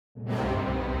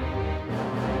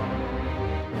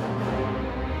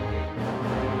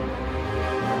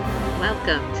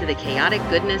Welcome to the Chaotic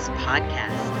Goodness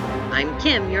Podcast. I'm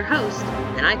Kim, your host,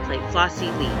 and I play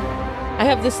Flossie Lee. I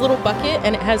have this little bucket,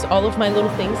 and it has all of my little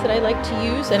things that I like to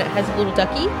use, and it has a little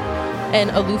ducky and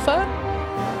a loofah.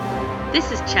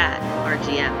 This is Chad, our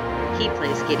GM. He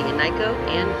plays Gideon Nyko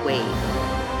and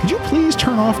Wade. Could you please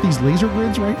turn off these laser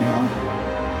grids right now?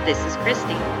 This is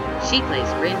Christy. She plays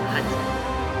Rin Hudson.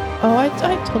 Oh, I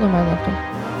told him I loved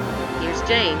him. Here's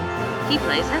James. He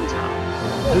plays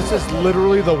Hental. This is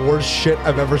literally the worst shit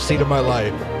I've ever seen in my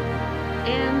life.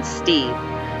 And Steve,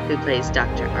 who plays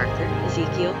Dr. Arthur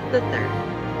Ezekiel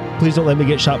III. Please don't let me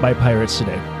get shot by pirates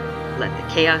today. Let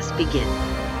the chaos begin.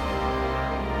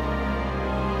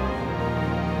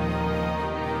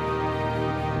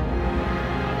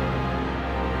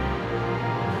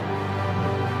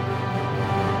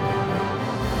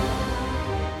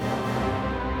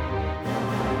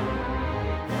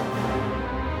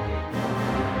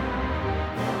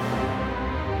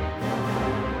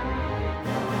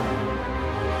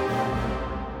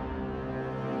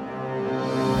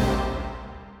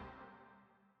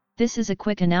 This is a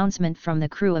quick announcement from the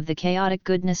crew of the Chaotic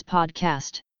Goodness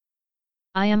Podcast.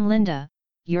 I am Linda,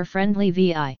 your friendly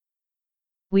VI.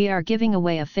 We are giving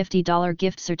away a $50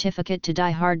 gift certificate to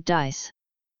Die Hard Dice.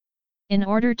 In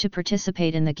order to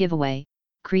participate in the giveaway,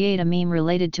 create a meme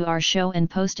related to our show and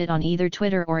post it on either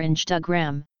Twitter or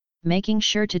Instagram, making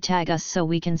sure to tag us so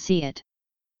we can see it.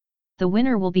 The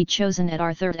winner will be chosen at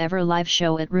our third ever live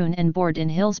show at Rune and Board in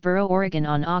Hillsboro, Oregon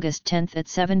on August 10th at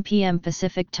 7 p.m.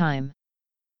 Pacific Time.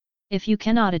 If you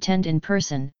cannot attend in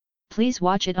person, please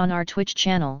watch it on our Twitch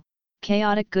channel,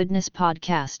 Chaotic Goodness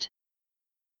Podcast.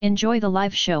 Enjoy the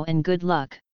live show and good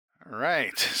luck. All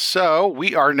right. So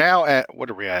we are now at, what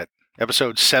are we at?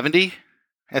 Episode 70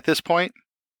 at this point?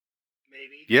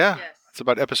 Maybe. Yeah, Yes. it's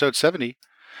about episode 70.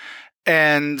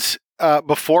 And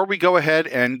before we go ahead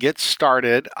and get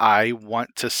started, I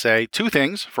want to say two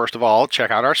things. First of all,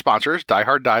 check out our sponsors, Die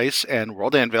Hard Dice and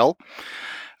World Anvil.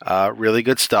 Really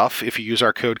good stuff. If you use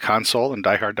our code console and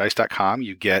dieharddice.com,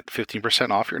 you get 15%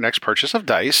 off your next purchase of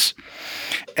dice.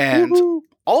 And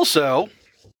also,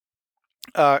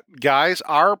 guys,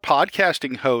 our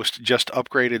podcasting host just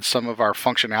upgraded some of our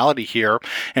functionality here,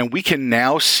 and we can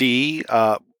now see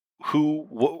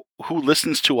who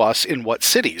listens to us in what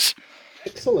cities.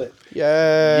 Excellent. Yay!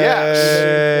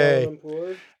 Yes.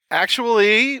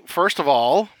 Actually, first of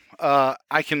all,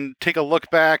 I can take a look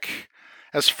back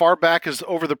as far back as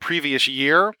over the previous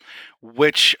year,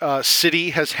 which city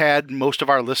has had most of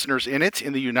our listeners in it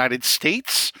in the United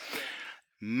States.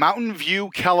 Mountain View,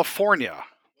 California,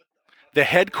 the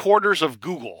headquarters of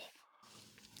Google.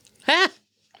 Ha!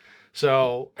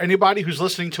 So anybody who's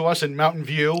listening to us in Mountain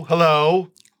View, hello.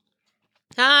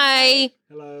 Hi.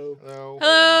 Hello. Hello.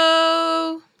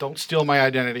 Hello. Don't steal my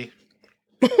identity.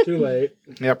 Too late.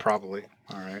 Yeah, probably.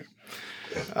 All right.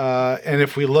 And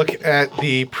if we look at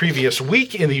the previous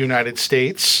week in the United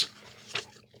States,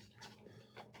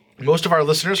 most of our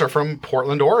listeners are from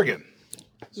Portland, Oregon.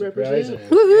 Surprising.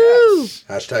 Woohoo! Yes.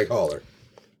 Hashtag holler.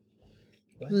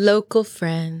 Local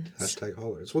friends. Hashtag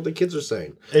holler. It's what the kids are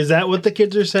saying. Is that what the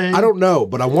kids are saying? I don't know,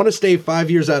 but I want to stay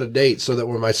 5 years out of date so that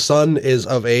when my son is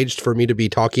of age for me to be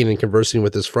talking and conversing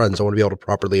with his friends, I want to be able to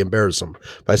properly embarrass him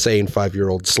by saying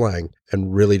 5-year-old slang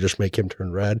and really just make him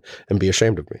turn red and be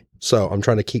ashamed of me. So I'm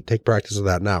trying to take practice of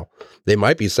that now. They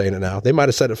might be saying it now. They might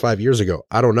have said it 5 years ago.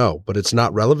 I don't know, but it's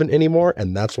not relevant anymore,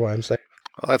 and that's why I'm saying.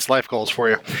 Well, that's life goals for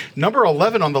you. Number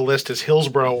 11 on the list is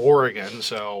Hillsboro, Oregon.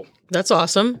 So, That's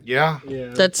awesome. yeah.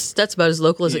 That's about as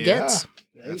local as it gets.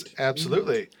 That's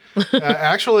absolutely.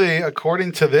 Actually,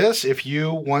 according to this, if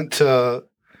you want to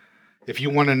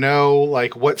know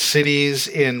like what cities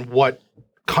in what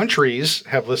countries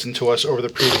have listened to us over the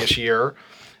previous year,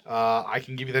 I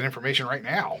can give you that information right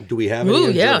now. Do we have any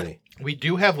in Germany? We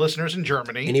do have listeners in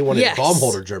Germany. Anyone Yes. in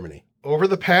Baumholder, Germany? Over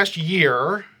the past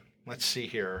year, let's see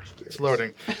here. It's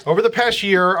loading. Over the past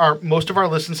year, most of our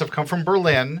listens have come from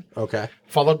Berlin, Okay.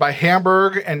 followed by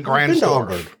Hamburg and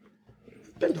Gransdorf.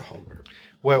 Been to Hamburg.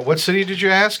 What city did you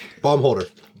ask?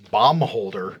 Baumholder.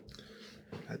 Baumholder.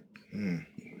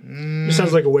 This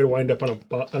sounds like a way to wind up on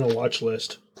a watch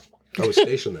list. I was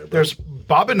stationed there. Bro. There's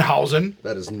Babenhausen.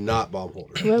 That is not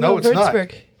Baumholder. What No, about it's not.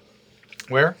 Würzburg?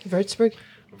 Where? Würzburg?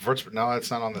 Würzburg. No,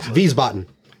 it's not on this list. Wiesbaden.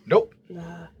 Nope.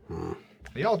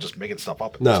 Y'all just making stuff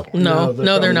up. At No. This point. No,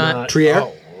 they're probably not.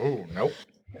 Trier. Oh, nope.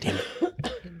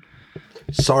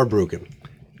 Saarbrücken.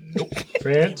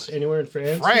 France? Anywhere in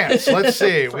France? France. Let's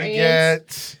see. We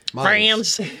get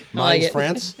France. I like Mainz, it.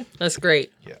 France. That's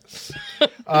great. yes.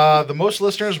 The most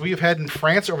listeners we've had in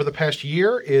France over the past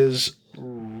year is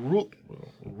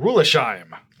Rulesheim.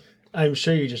 I'm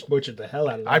sure you just butchered the hell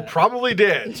out of that. I probably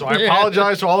did, so I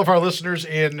apologize to all of our listeners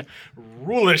in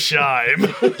Rulesheim.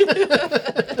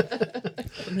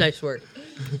 Nice work.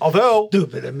 Although,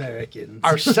 Stupid Americans.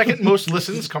 our second most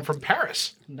listens come from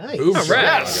Paris. Nice. Ooh, right.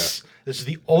 Yes. This is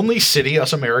the only city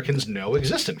us Americans know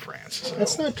exists in France. So.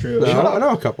 That's not true. No, I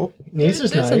know a couple. Nice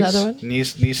is There's nice. another one.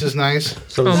 Nice is nice.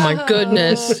 So Oh my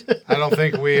goodness. I don't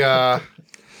think we, yeah,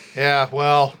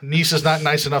 well, Nice is not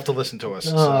nice enough to listen to us.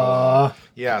 So, Aw.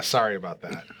 yeah, sorry about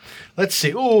that. Let's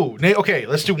see. Ooh, okay,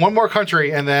 let's do one more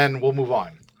country and then we'll move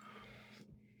on.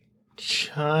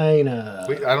 China.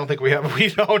 I don't think we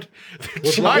don't.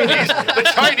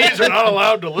 The Chinese are not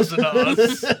allowed to listen to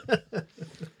us.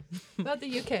 About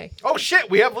the UK. Oh, shit,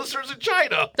 we have listeners in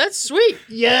China. That's sweet.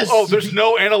 Yes. Oh, there's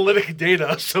no analytic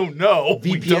data, so no.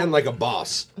 we VPN don't. like a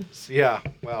boss. Yeah,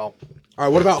 well. All right,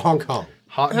 what about Hong Kong?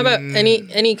 How about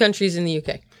any countries in the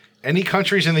UK? Any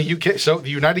countries in the UK? So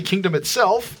the United Kingdom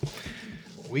itself,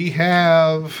 we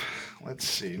have, let's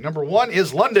see, number 1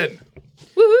 is London.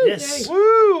 Woohoo! Yes.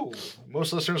 Woo!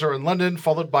 Most listeners are in London,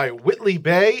 followed by Whitley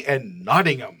Bay and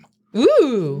Nottingham. Ooh.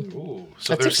 Ooh,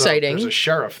 so That's there's exciting. There's a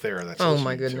sheriff there. That's Oh listening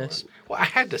my to it. goodness. Well, I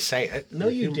had to say it. No,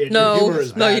 you didn't. No. Humor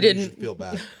is no, bad, you didn't. should feel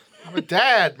bad. I'm a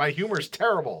dad. My humor is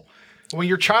terrible. When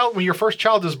your first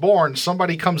child is born,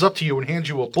 somebody comes up to you and hands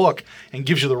you a book and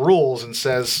gives you the rules and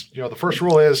says, the first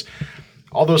rule is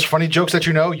all those funny jokes that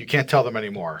you can't tell them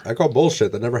anymore. I call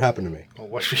bullshit. That never happened to me.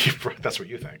 Well, that's what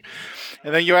you think.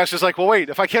 And then you ask, it's like, well, wait,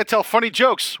 if I can't tell funny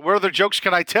jokes, what other jokes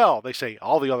can I tell? They say,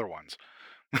 all the other ones.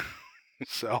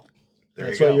 So, there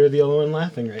That's you why go. you're the only one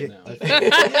laughing right now. I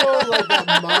feel like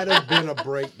that might have been a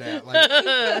breakdown. Like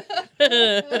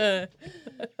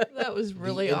That was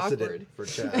really the awkward. incident for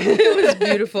Chad. It was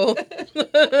beautiful.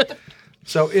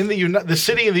 So, in the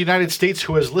city in the United States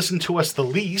who has listened to us the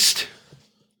least,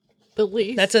 The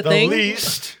least That's a the thing.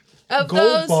 least, of Gold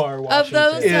those Bar, of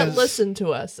those that is- listen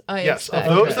to us. I yes, of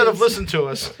expect. those that have listened to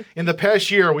us in the past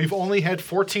year, we've only had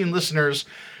 14 listeners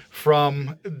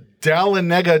from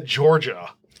Dahlonega,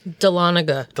 Georgia.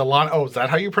 Dahlonega. Oh, is that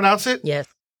how you pronounce it? Yes.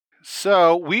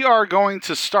 So we are going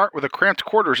to start with a Cramped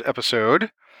Quarters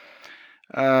episode.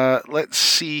 Let's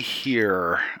see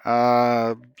here.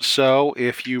 So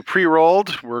if you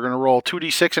pre-rolled, we're going to roll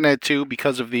 2d6 and add 2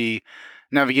 because of the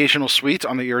navigational suite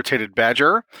on the Irritated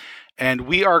Badger. And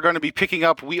we are going to be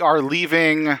we are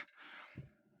leaving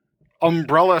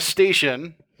Umbrella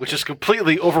Station, which is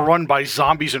completely overrun by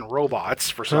zombies and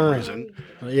robots for some reason.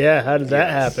 Yeah, how did that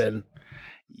Yes. happen?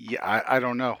 Yeah, I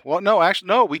don't know. Well, no, actually,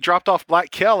 no. We dropped off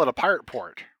Black Kell at a pirate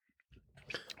port.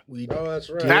 We Oh, that's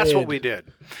right. That's what we did.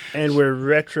 And we're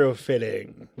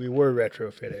retrofitting. We were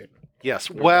retrofitting.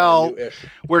 Yes. Well, New-ish.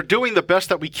 we're doing the best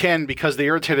that we can because the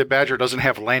Irritated Badger doesn't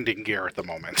have landing gear at the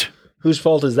moment. Whose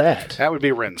fault is that? That would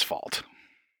be Ren's fault.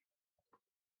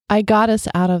 I got us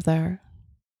out of there,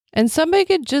 and somebody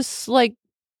could just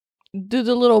do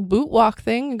the little boot walk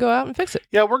thing and go out and fix it.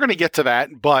 Yeah, we're going to get to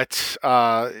that, but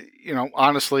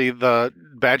honestly, the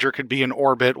Badger could be in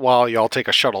orbit while y'all take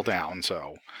a shuttle down,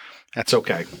 so that's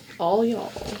okay. All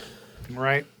y'all.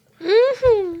 Right?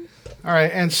 Mm-hmm. All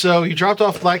right, and so you dropped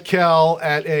off Black Kell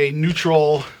at a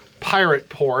neutral pirate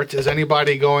port. Is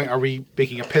anybody going? Are we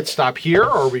making a pit stop here, or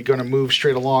are we going to move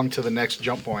straight along to the next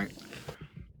jump point?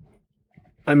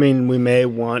 I mean, we may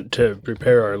want to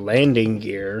prepare our landing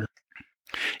gear.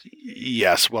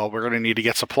 Yes, well, we're going to need to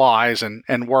get supplies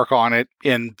and work on it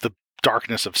in the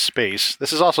darkness of space.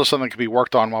 This is also something that can be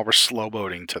worked on while we're slow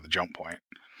boating to the jump point.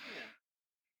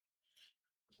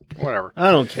 Whatever.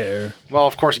 I don't care. Well,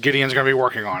 of course, Gideon's going to be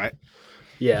working on it,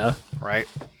 Yeah. right?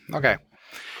 Okay.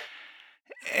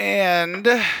 And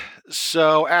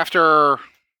so after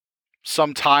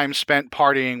some time spent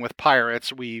partying with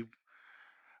pirates, we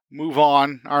move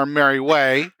on our merry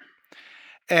way.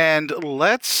 And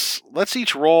let's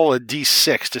each roll a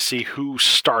d6 to see who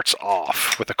starts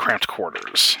off with the Cramped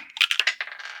Quarters.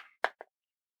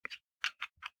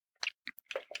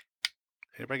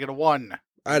 Anybody get a 1?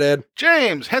 I did.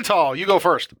 James, Henthal, you go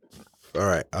first. All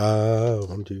right.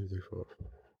 1, 2, 3, 4.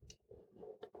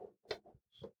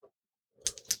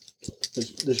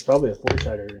 There's probably a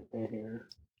 4-sider in here.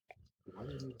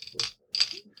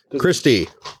 Christy,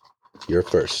 you're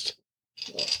first.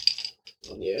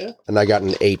 Yeah. And I got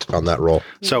an 8 on that roll.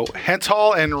 So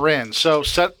Henthal and Rin. So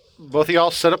both of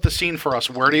y'all set up the scene for us.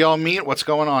 Where do y'all meet? What's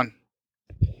going on?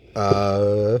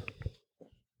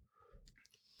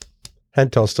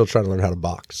 Hentel's still trying to learn how to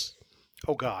box.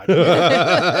 Oh God.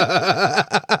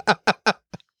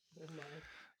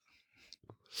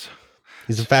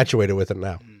 He's infatuated with it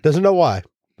now. Doesn't know why,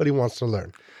 but he wants to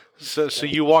learn. So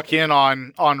you walk in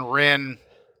on Rin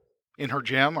in her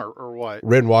gym or what?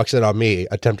 Rin walks in on me,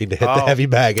 attempting to hit the heavy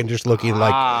bag and just looking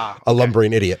like a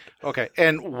lumbering idiot. Okay.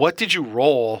 And what did you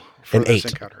roll for this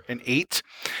encounter? An 8.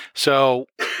 So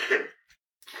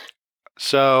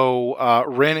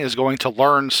Rin is going to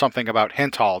learn something about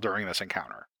Hental during this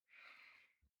encounter.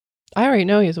 I already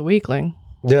know he's a weakling.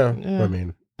 Yeah. I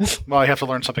mean. Well, you have to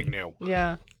learn something new.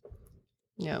 Yeah.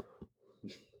 Yep.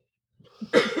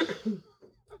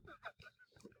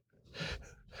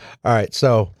 All right,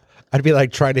 so I'd be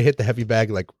like trying to hit the heavy bag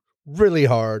like really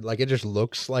hard, like it just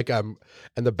looks like and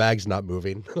the bag's not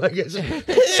moving. Like it's,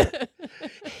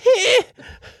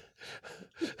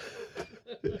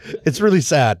 it's really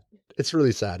sad. It's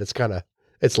really sad.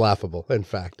 It's laughable. In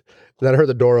fact, and then I heard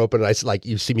the door open, and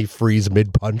you see me freeze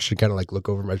mid punch and kind of like look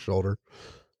over my shoulder.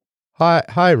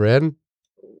 Hi, Ren.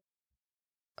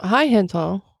 Hi,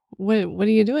 Hental. What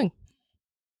are you doing?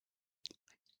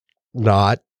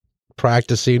 Not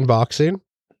practicing boxing.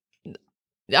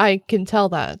 I can tell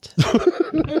that.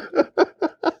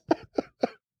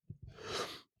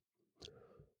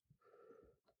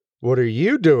 What are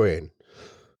you doing?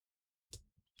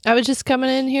 I was just coming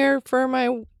in here for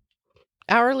my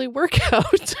hourly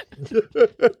workout.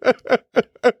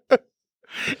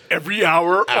 Every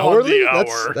hour hourly? On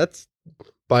the hour. That's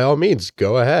by all means,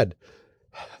 go ahead.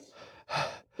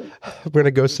 I'm going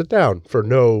to go sit down for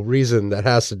no reason that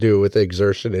has to do with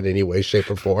exertion in any way,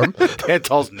 shape, or form.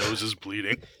 Hental's nose is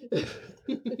bleeding.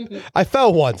 I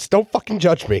fell once. Don't fucking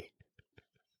judge me.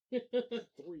 3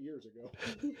 years ago.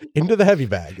 Into the heavy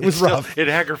bag. It was rough. It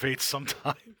aggravates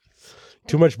sometimes.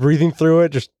 Too much breathing through it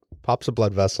just pops a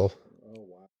blood vessel. Oh,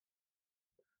 wow.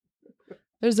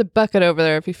 There's a bucket over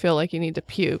there if you feel like you need to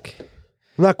puke.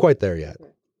 I'm not quite there yet.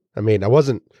 I mean, I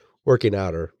wasn't working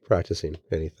out or practicing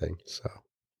anything, so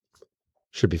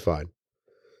should be fine.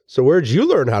 So where'd you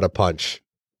learn how to punch?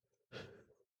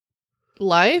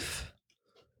 Life?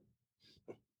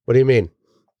 What do you mean?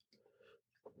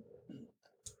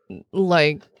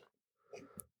 Like,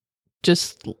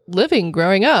 just living,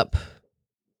 growing up.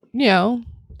 You know,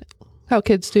 how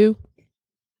kids do.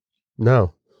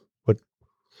 No. What?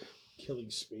 Killing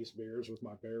space bears with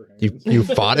my bare hands. You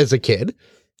fought as a kid?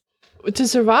 To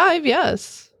survive,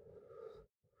 yes.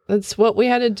 That's what we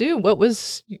had to do. What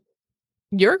was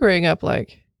your growing up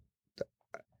like?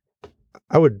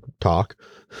 I would talk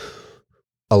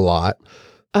a lot.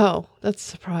 Oh, that's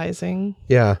surprising.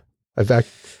 Yeah. In fact,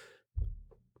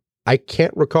 I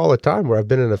can't recall a time where I've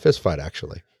been in a fist fight,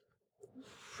 actually.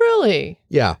 Really?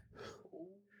 Yeah.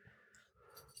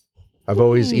 I've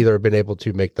always either been able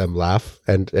to make them laugh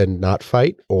and not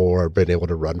fight, or been able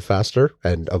to run faster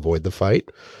and avoid the fight,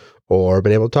 or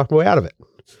been able to talk my way out of it.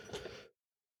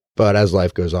 But as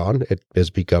life goes on, it has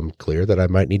become clear that I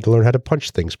might need to learn how to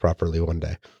punch things properly one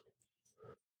day.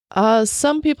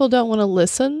 Some people don't want to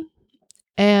listen,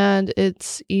 and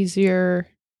it's easier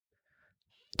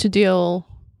to deal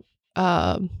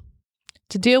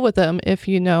with them if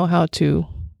you know how to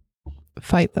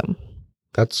fight them.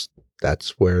 That's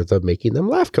where the making them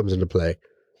laugh comes into play.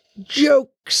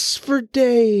 Jokes for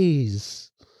days.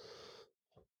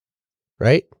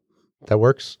 Right? That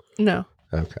works? No.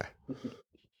 Okay.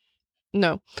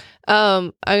 No.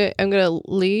 I'm gonna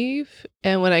leave,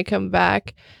 and when I come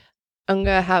back, I'm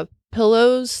gonna have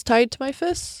pillows tied to my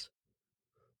fists.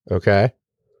 Okay.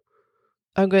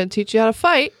 I'm gonna teach you how to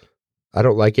fight. I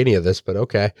don't like any of this, but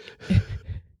okay.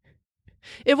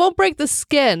 It won't break the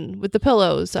skin with the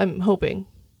pillows, I'm hoping.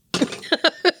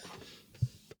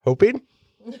 Hoping?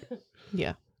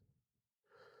 Yeah.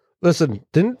 Listen,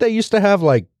 didn't they used to have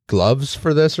like gloves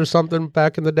for this or something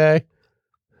back in the day?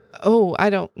 Oh,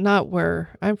 not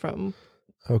where I'm from.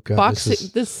 Oh god.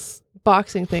 This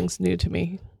boxing thing's new to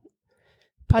me.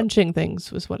 Punching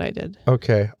things was what I did.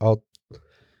 Okay,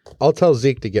 I'll tell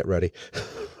Zeke to get ready.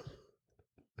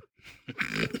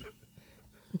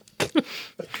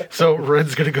 So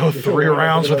Red's going to go 3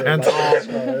 rounds with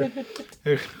Hental.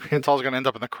 Hental's going to end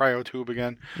up in the cryo tube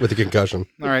again. With a concussion.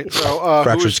 All right. So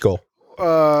fractured skull.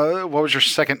 What was your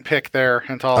second pick there,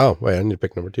 Hental? Oh, wait, I need to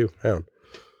pick number 2. Hang on.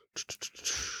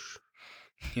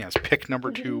 Yes, pick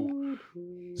number 2.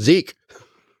 Zeke.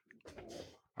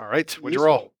 All right. What'd you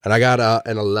roll? And I got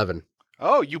an 11.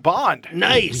 Oh, you bond.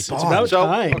 Nice. It's about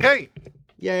time. Okay.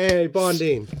 Yay,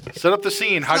 bonding. Set up the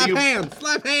scene. Slap hands.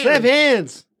 Slap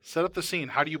hands. Set up the scene.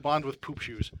 How do you bond with poop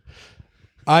shoes?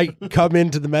 I come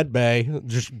into the med bay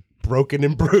just broken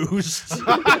and bruised.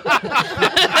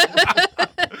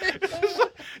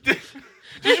 Did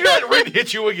you let Rin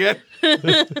hit you again?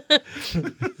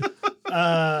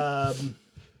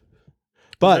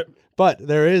 But but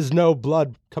there is no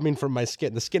blood coming from my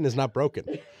skin. The skin is not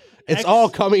broken. It's all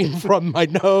coming from my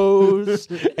nose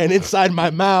and inside my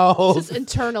mouth. This is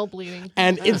internal bleeding.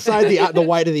 And inside the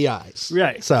white of the eyes.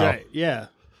 Right. So, Right. Yeah.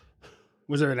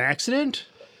 Was there an accident?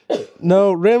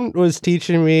 no, Rim was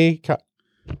teaching me.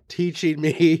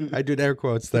 I did air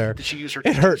quotes there. Did she use her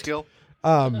It hurt. skill?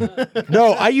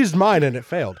 No, I used mine and it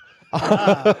failed.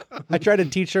 I tried to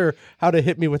teach her how to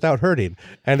hit me without hurting,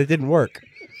 and it didn't work.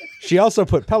 She also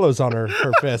put pillows on her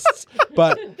fists.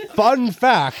 But fun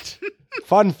fact,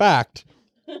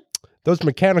 those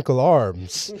mechanical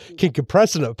arms can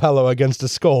compress a pillow against a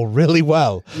skull really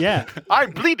well. Yeah.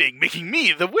 I'm bleeding, making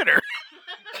me the winner.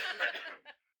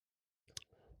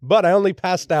 But I only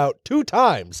passed out 2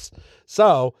 times.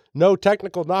 So, no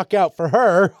technical knockout for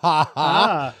her. Ha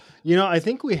ha. I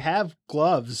think we have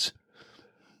gloves.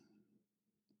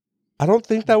 I don't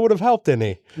think that would have helped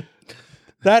any.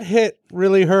 That hit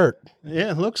really hurt.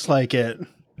 Yeah, it looks like it.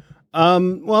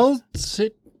 Well,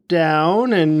 sit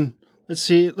down and let's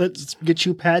get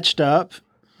you patched up.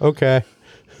 Okay.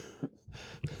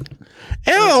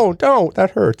 Ew, don't. That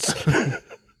hurts.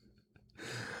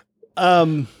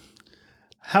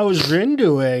 How's Rin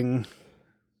doing?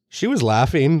 She was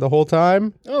laughing the whole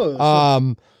time.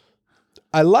 Oh.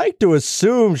 I like to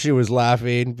assume she was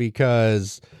laughing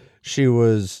because she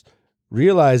was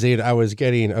realizing I was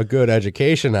getting a good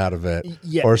education out of it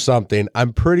or something.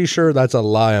 I'm pretty sure that's a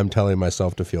lie I'm telling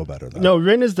myself to feel better, though. No,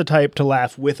 Rin is the type to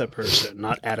laugh with a person,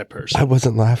 not at a person. I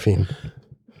wasn't laughing.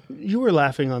 You were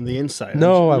laughing on the inside.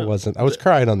 No, I wasn't. I was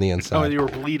crying on the inside. Oh, and you were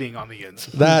bleeding on the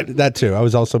inside. That too. I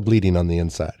was also bleeding on the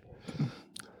inside.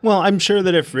 Well, I'm sure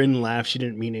that if Rin laughed, she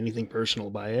didn't mean anything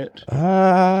personal by it.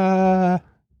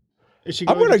 Is she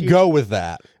I'm going to go with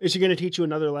that. Is she going to teach you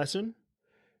another lesson?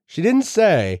 She didn't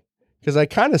say, because I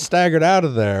kind of staggered out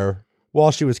of there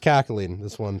while she was cackling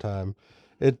this one time.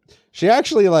 She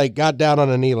actually got down on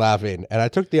a knee laughing, and I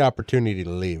took the opportunity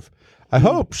to leave. I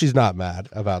hope she's not mad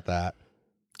about that.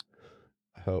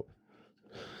 I hope.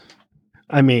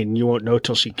 I mean, you won't know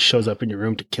till she shows up in your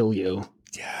room to kill you.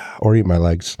 Yeah, or eat my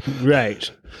legs.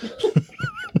 Right.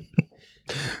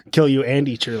 Kill you and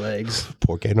eat your legs.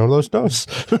 Porque no los dos.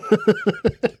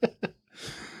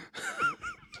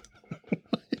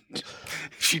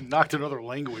 She knocked another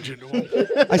language into him.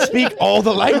 I speak all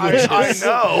the languages. I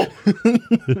know.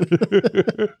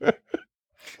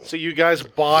 So you guys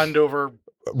bond over...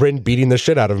 Rin beating the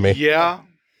shit out of me. Yeah.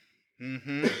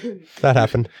 Mm-hmm. That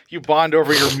happened. You bond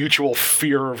over your mutual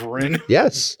fear of Rin.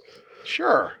 Yes.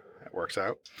 Sure. That works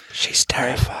out. She's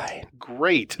terrifying.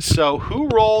 Great. So who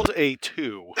rolled a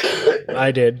 2?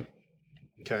 I did.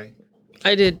 Okay.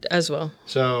 I did as well.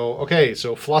 So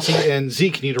Flossie and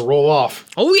Zeke need to roll off.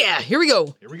 Oh, yeah. Here we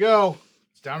go. Here we go.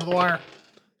 It's down to the wire.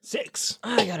 6.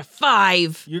 I got a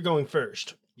 5. You're going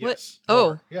first. Yes. What?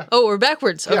 Oh. Yeah. Oh, we're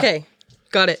backwards. Yeah. Okay.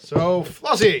 Got it. So,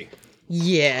 Flossie.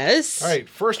 Yes. All right.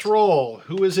 First roll.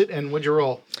 Who is it and what'd you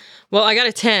roll? Well, I got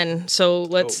a 10, so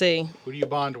let's see. Who do you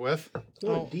bond with?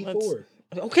 Oh, D4.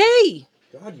 Okay.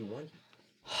 God, you won.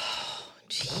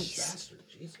 Jeez.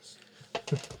 Jesus.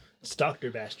 It's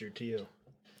Dr. Bastard to you.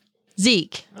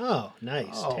 Zeke. Oh, nice.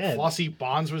 Oh, 10. Flossie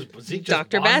bonds with Zeke.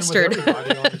 Dr. Bastard.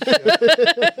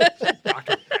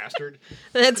 Dr. Bastard.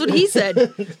 That's what he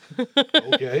said.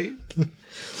 Okay.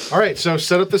 All right, so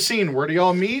set up the scene. Where do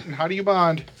y'all meet and how do you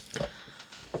bond?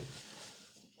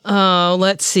 Oh,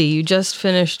 let's see. You just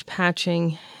finished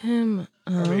patching him.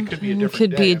 It could be a different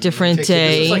Could day. be a different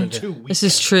day. This is like 2 weeks. This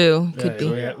is true. Could be.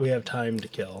 We have time to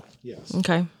kill. Yes.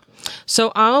 Okay.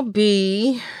 So I'll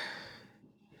be...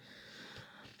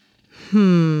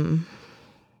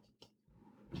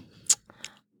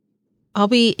 I'll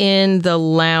be in the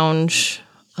lounge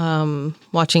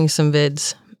watching some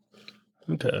vids.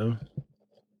 Okay.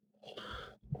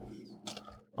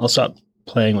 I'll stop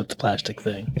playing with the plastic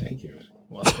thing. Thank you.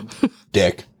 Welcome.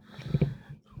 Dick.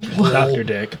 Dr.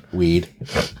 Dick. Weed.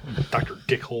 Dr.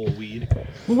 Dickhole Weed.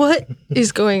 What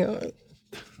is going on?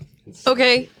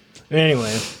 Okay.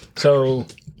 Anyway, so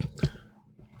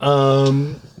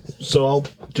I'll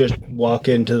just walk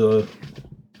into the...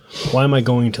 Why am I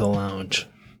going to the lounge?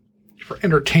 For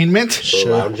entertainment?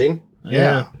 Sure. Lounging?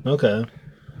 Yeah. Okay.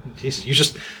 Jeez,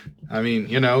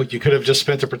 you could have just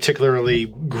spent a particularly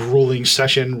grueling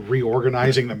session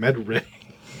reorganizing the med bay.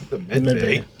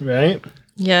 Right?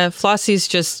 Yeah, Flossie's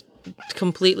just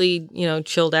completely,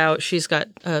 chilled out. She's got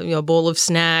a bowl of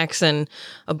snacks and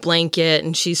a blanket,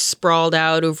 and she's sprawled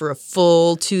out over a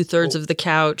full 2/3 of the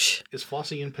couch. Is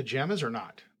Flossie in pajamas or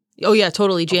not? Oh yeah,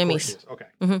 totally Of course jammies. she is. Okay.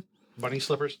 Mm-hmm. Bunny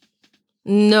slippers?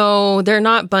 No, they're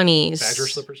not bunnies. Badger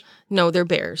slippers? No, they're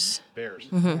bears. Bears.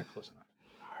 Mm-hmm. Yeah, close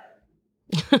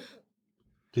enough.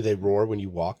 Do they roar when you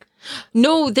walk?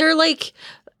 No, they're like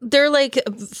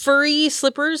furry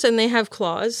slippers, and they have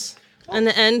claws on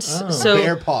the end. So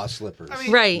bear paw slippers. I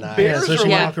mean, right. Nice. Yeah, so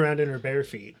she are walk around in her bare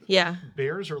feet. Yeah.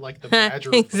 Bears are like the badger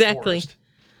Exactly. of the forest.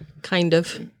 Kind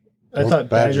of. I Don't thought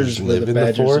badgers badgers were live the in the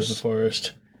badgers of forest? the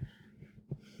forest.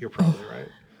 You're probably right.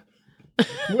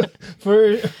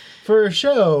 For a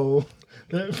show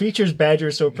that features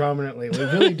badgers so prominently, we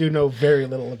really do know very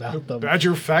little about them.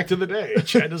 Badger fact of the day.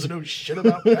 Chad doesn't know shit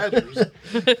about badgers.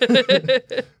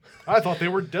 I thought they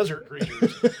were desert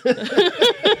creatures.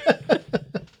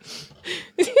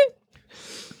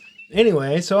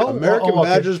 Anyway, so American I'll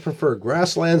badgers prefer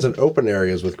grasslands and open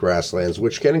areas with grasslands,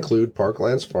 which can include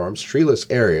parklands, farms, treeless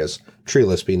areas,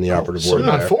 treeless being the operative So word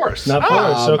not there, forest. Not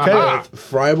forest, okay.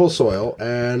 friable soil,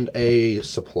 and a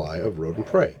supply of rodent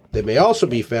prey. They may also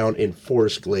be found in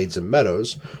forest glades and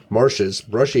meadows, marshes,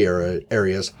 brushy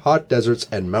areas, hot deserts,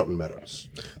 and mountain meadows.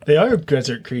 They are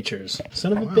desert creatures.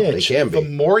 Son of a bitch. They can The be.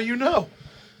 more you know.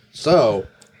 So,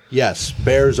 yes,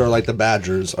 bears are like the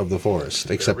badgers of the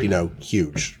forest, except,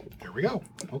 huge. There we go.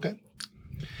 Okay.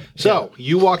 So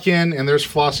you walk in and there's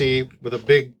Flossie with a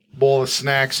big bowl of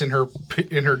snacks in her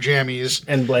jammies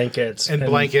And blankets. and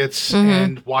blankets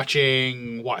and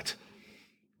watching what?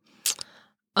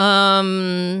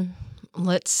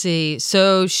 Let's see.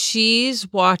 So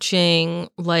she's watching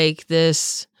like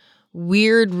this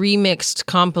weird remixed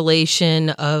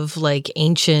compilation of like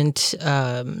ancient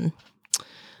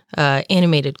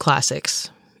animated classics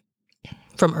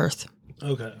from Earth.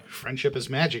 Okay. Friendship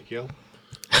is magic, yo.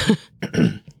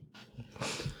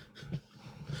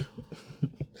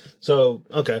 So,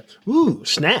 okay. Ooh,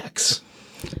 snacks.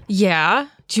 Yeah.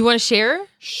 Do you want to share?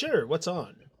 Sure. What's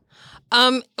on?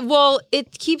 Well,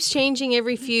 it keeps changing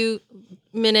every few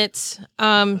minutes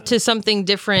to something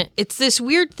different. It's this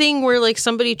weird thing where like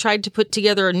somebody tried to put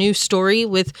together a new story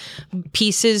with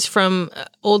pieces from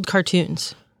old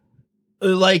cartoons.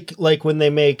 Like when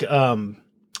they make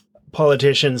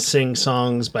politicians sing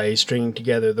songs by stringing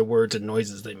together the words and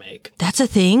noises they make. That's a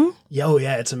thing? Oh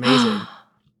yeah, it's amazing.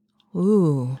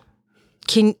 Ooh.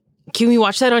 Can we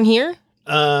watch that on here?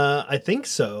 I think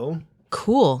so.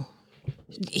 Cool.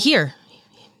 Here.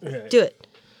 Okay. Do it.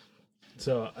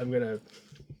 So I'm gonna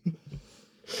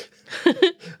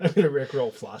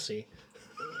rickroll Flossie.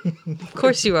 Of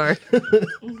course you are.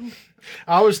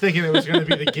 I was thinking it was going to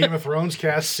be the Game of Thrones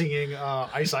cast singing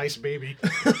Ice Ice Baby.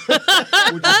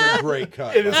 Which is a great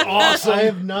cut. It is awesome. I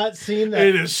have not seen that.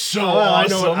 It is so well,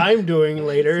 awesome. I know what I'm doing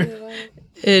later.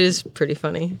 It is pretty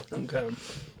funny. Okay.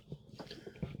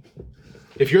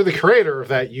 If you're the creator of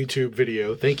that YouTube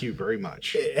video, thank you very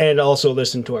much. And also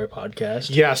listen to our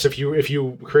podcast. Yes, if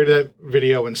you created that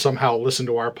video and somehow listen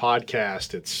to our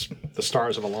podcast, it's the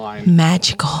stars have aligned.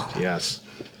 Magical. Yes.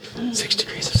 6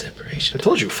 degrees of separation. I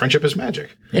told you, friendship is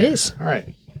magic. It is. All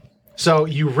right. So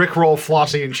you rickroll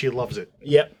Flossie and she loves it.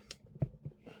 Yep.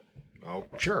 Oh,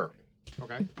 sure.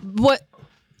 Okay.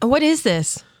 What is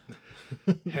this?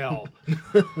 Hell.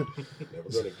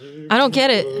 I don't get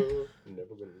it.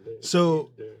 So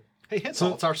Hey,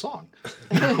 Hensel, it's our song.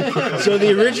 So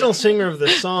the original singer of the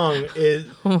song is,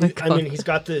 I mean, he's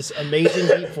got this amazing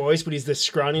deep voice, but he's this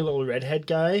scrawny little redhead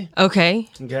guy. Okay.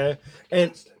 Okay.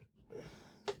 And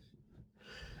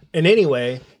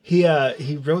anyway, he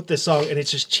wrote this song and it's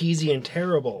just cheesy and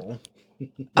terrible.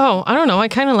 Oh, I don't know. I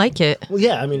kind of like it. Well,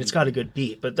 yeah, I mean, it's got a good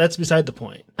beat, but that's beside the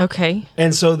point. Okay.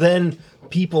 And so then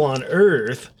people on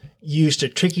Earth used to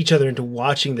trick each other into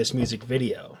watching this music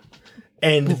video.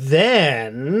 And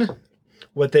then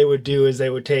what they would do is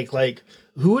they would take, like,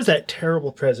 who was that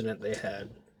terrible president they had?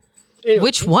 Anyway,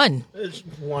 Which one? it's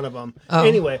one of them. Oh.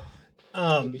 Anyway.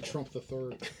 Maybe Trump the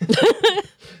third.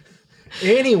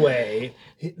 Anyway,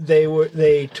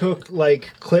 they took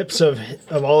like clips of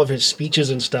all of his speeches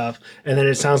and stuff, and then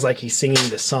it sounds like he's singing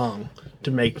the song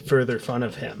to make further fun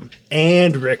of him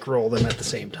and rickroll them at the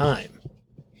same time.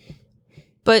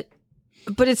 But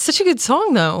it's such a good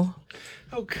song, though.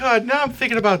 Oh, God. Now I'm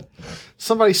thinking about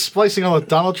somebody splicing all of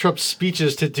Donald Trump's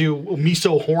speeches to do Me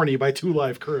So Horny by Two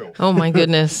Live Crew. Oh, my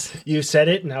goodness. You said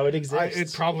it, now it exists.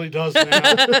 It probably does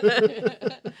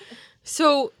now.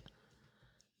 So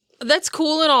that's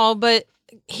cool and all, but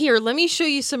here, let me show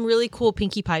you some really cool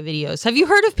Pinkie Pie videos. Have you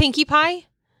heard of Pinkie Pie?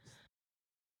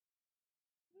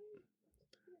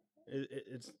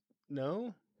 It's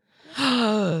no.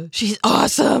 She's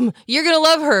awesome. You're going to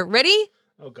love her. Ready?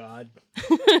 Oh, God.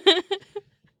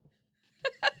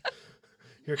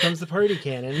 Here comes the party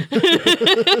cannon.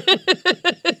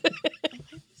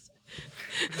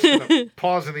 Just gonna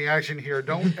pause in the action here.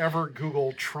 Don't ever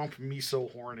Google Trump Me So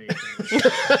Horny.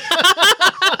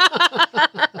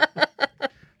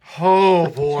 Oh,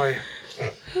 boy.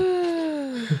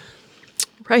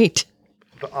 Right.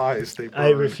 The eyes, they burn. I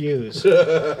refuse.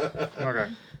 Okay.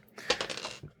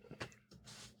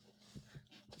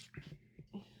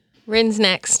 Rin's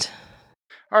next.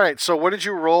 All right, so what did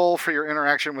you roll for your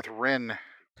interaction with Rin?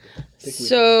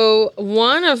 So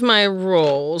one of my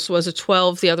rolls was a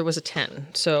 12, the other was a 10.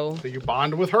 So So you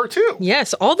bond with her too.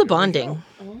 yes, all the bonding.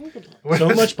 So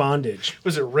much bondage.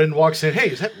 Was it Rin walks in,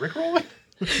 hey, is that Rick rolling?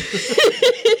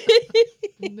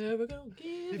 Never gonna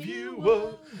give you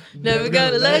up. Never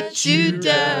gonna let you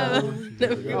down.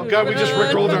 Oh God, we just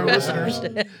Rickrolled our listeners.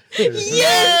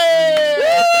 Yay!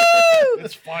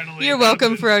 It's finally You're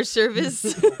welcome for our service.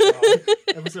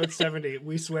 Episode 70.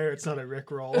 We swear it's not a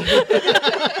Rickroll.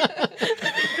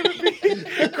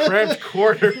 Cramped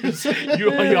quarters.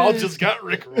 Y'all just got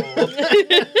Rickrolled.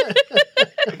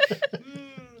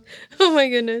 Oh my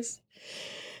goodness.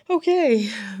 Okay.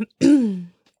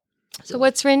 So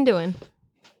what's Rin doing?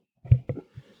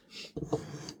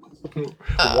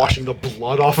 Washing the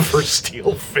blood off of her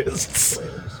steel fists.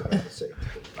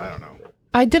 I don't know.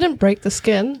 I didn't break the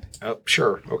skin,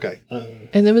 Sure. Okay.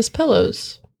 and there was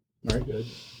pillows. Very good.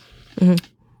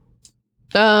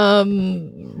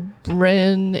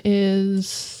 Ren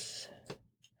is.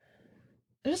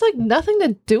 There's like nothing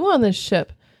to do on this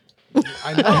ship.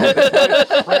 I know.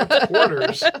 It's like cramped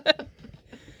quarters.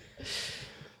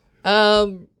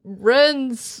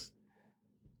 Ren's.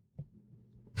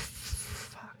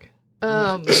 Fuck.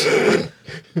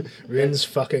 Rin's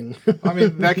fucking. I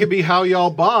mean, that could be how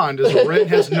y'all bond. Is Rin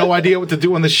has no idea what to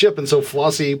do on the ship, and so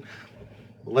Flossie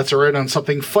lets her in on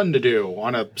something fun to do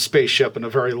on a spaceship in a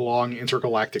very long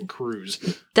intergalactic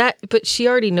cruise. But she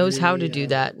already knows how to do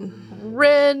that.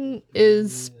 Ren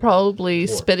is probably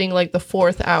spending like the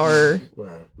 4th hour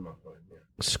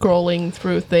scrolling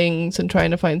through things and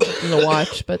trying to find something to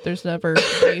watch, but there's never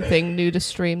anything new to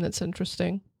stream that's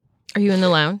interesting. Are you in the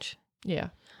lounge? Yeah.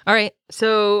 All right.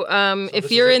 So,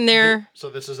 if you're in there, So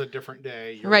this is a different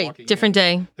day. You're right, walking different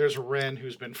in. day. There's Rin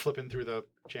who's been flipping through the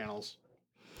channels.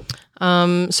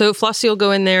 So Flossie will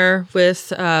go in there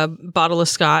with a bottle of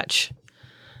scotch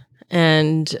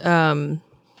and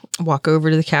walk over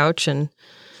to the couch and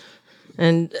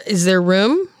is there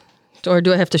room, or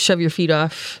do I have to shove your feet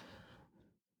off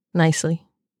nicely?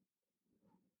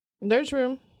 There's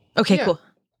room. Okay, Yeah. cool.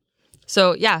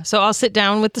 So I'll sit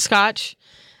down with the scotch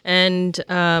and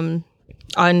I'll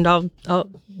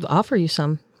offer you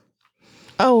some.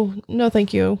 Oh, no,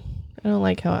 thank you. I don't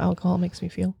like how alcohol makes me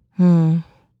feel.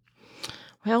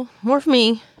 Well, more for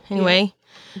me anyway.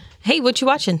 Yeah. Hey, what you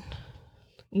watching?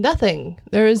 Nothing.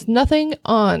 There is nothing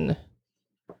on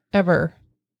ever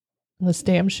on this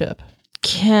damn ship.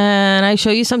 Can I show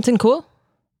you something cool?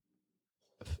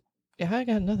 Yeah, I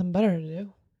got nothing better to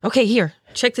do. Okay, here.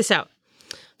 Check this out.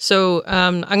 So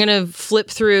I'm gonna flip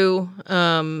through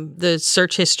the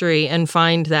search history and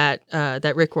find that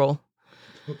Rickroll,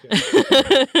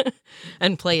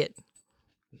 and play it.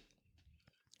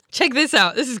 Check this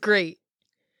out. This is great.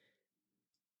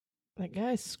 That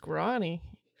guy's scrawny.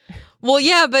 Well,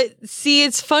 yeah, but see,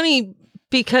 it's funny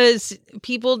because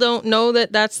people don't know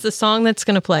that that's the song that's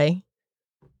gonna play.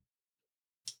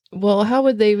 Well, how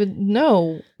would they even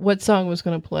know what song was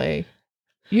going to play?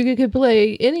 You could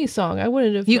play any song. I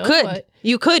wouldn't have. You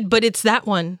could, but it's that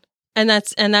one, and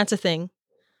that's a thing.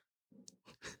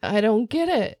 I don't get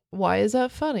it. Why is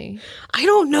that funny? I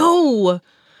don't know,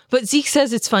 but Zeke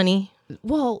says it's funny.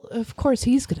 Well, of course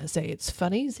he's gonna say it's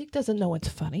funny. Zeke doesn't know it's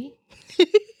funny.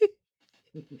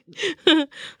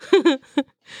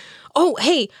 Oh,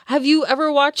 hey, have you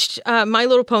ever watched My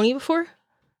Little Pony before?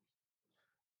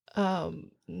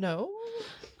 No.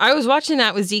 I was watching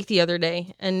that with Zeke the other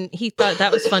day, and he thought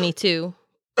that was funny too.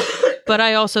 But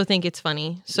I also think it's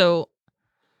funny. So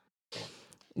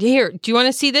here, do you want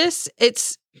to see this?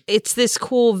 It's this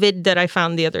cool vid that I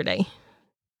found the other day.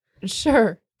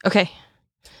 Sure. Okay.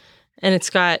 And it's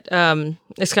got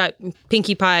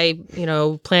Pinkie Pie,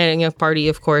 planning a party,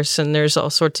 of course, and there's all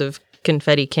sorts of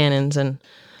confetti cannons and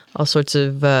all sorts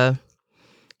of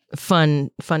fun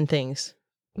things.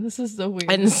 This is the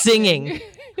weird. And singing.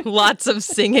 Lots of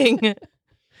singing.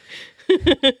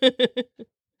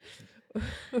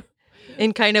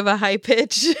 In kind of a high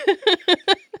pitch.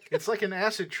 It's like an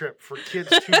acid trip for kids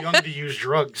too young to use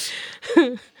drugs.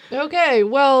 Okay,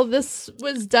 well, this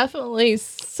was definitely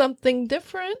something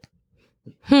different.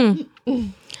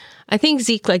 I think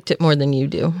Zeke liked it more than you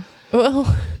do.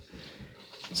 Well,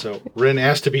 so Rin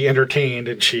asked to be entertained,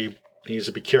 and she needs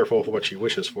to be careful with what she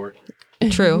wishes for.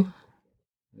 True.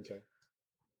 Okay.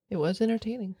 It was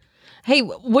entertaining. Hey,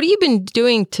 what have you been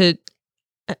doing to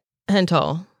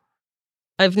Hental?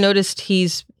 I've noticed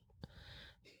he's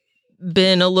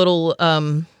been a little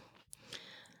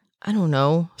I don't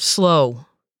know, slow.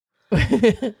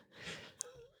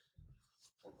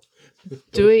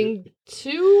 Doing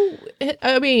two.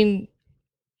 I mean,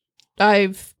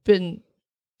 I've been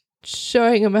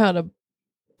showing him how to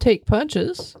take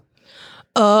punches.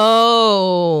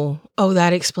 Oh,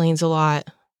 that explains a lot.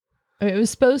 I mean, it was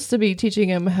supposed to be teaching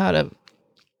him how to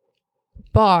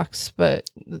box, but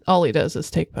all he does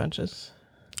is take punches.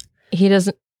 He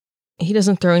doesn't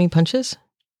throw any punches?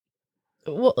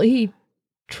 Well, he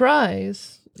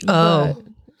tries. Oh. But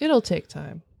it'll take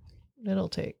time. It'll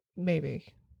take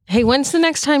maybe. Hey, when's the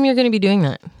next time you're going to be doing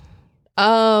that?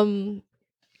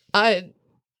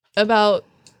 About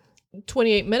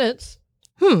 28 minutes.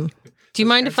 Do you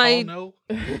mind if I No.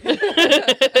 Do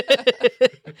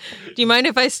you mind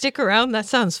if I stick around? That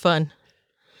sounds fun.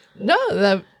 No,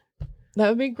 that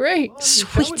would be great.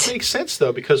 That would make sense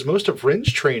though, because most of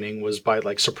Rin's training was by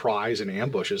like surprise and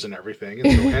ambushes and everything,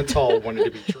 and so Hental wanted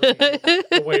to be trained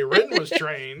the way Rin was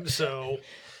trained. So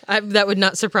that would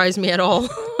not surprise me at all.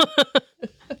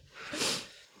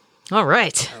 All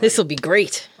right. This will be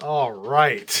great. all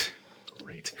right,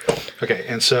 great. Okay,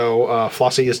 and so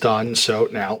Flossie is done. So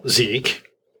now Zeke.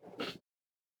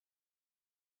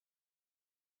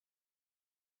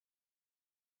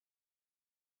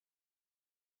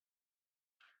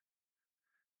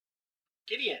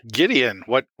 Gideon,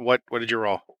 what did you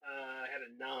roll? I had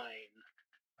a 9.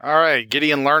 All right,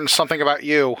 Gideon learns something about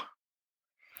you.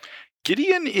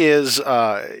 Gideon is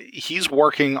he's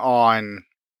working on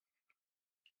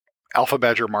Alpha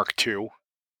Badger Mark II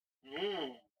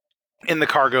in the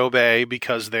cargo bay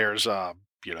because there's a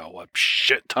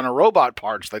shit ton of robot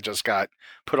parts that just got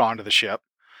put onto the ship.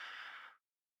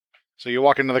 So you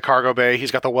walk into the cargo bay,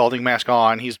 he's got the welding mask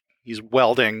on, he's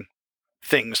welding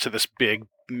things to this big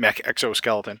mech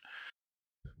exoskeleton.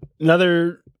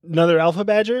 Another alpha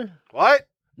badger? What?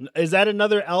 Is that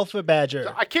another alpha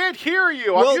badger? I can't hear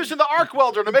you. Well, I'm using the arc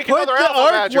welder to make Put another the alpha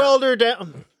arc badger. welder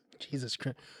down. Jesus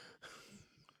Christ.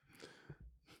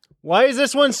 Why is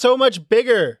this one so much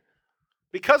bigger?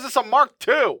 Because it's a Mark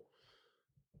II.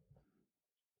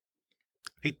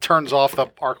 He turns off the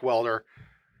arc welder.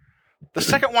 The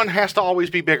second one has to always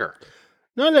be bigger.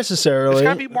 Not necessarily. It's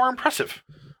got to be more impressive.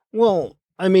 Well,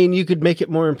 I mean, you could make it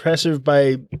more impressive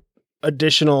by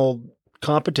additional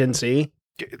competency.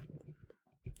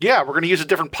 Yeah, we're going to use a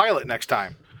different pilot next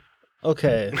time.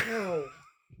 Okay.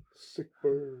 Sick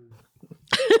burn.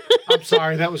 I'm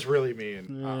sorry, that was really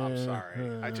mean. I'm sorry.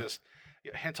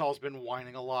 Hental's been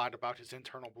whining a lot about his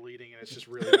internal bleeding, and it's just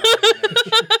really not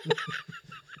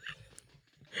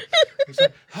He's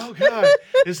like, oh God.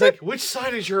 It's like, which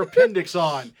side is your appendix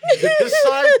on? Is it this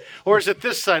side or is it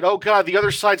this side? Oh God, the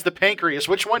other side's the pancreas.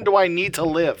 Which one do I need to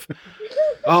live?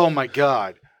 Oh my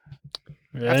God.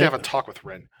 I have to have a talk with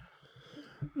Rin.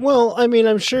 Well, I mean,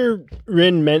 I'm sure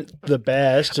Rin meant the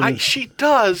best. And She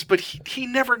does, but he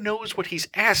never knows what he's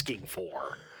asking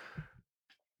for.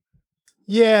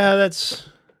 yeah, that's...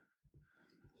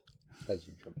 As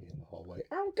you jump in the hallway.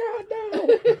 Oh, God, no!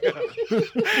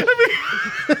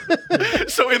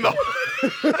 So in the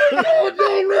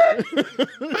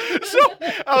so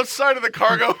outside of the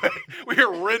cargo bay, we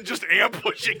hear Rin just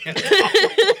ambushing him.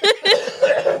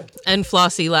 And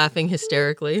Flossie laughing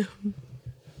hysterically.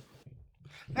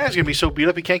 He's gonna be so beat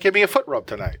up he can't give me a foot rub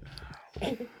tonight.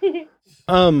 It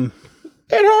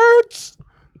hurts!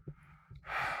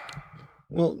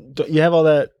 Well, you have all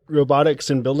that robotics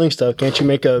and building stuff. Can't you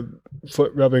make a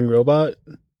foot-rubbing robot?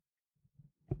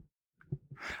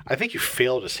 I think you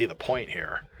fail to see the point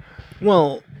here.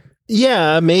 Well,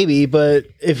 yeah, maybe, but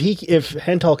if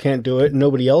Hental can't do it,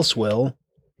 nobody else will.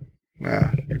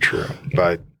 Yeah, you're true.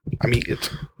 But I mean,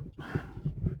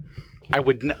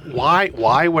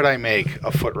 why would I make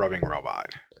a foot rubbing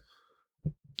robot?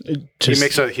 He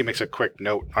makes a quick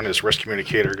note on his wrist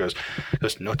communicator. Goes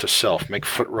note to self: make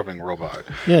foot rubbing robot.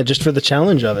 Yeah, just for the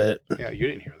challenge of it. Yeah, you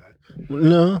didn't hear that.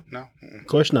 No, No, of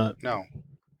course not. no.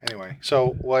 Anyway,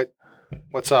 so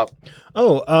what's up?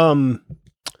 Oh,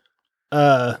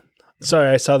 sorry,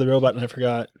 I saw the robot and I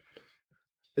forgot.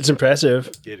 It's impressive.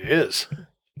 It is.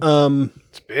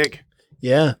 It's big.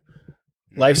 Yeah.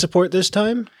 Life support this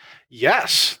time?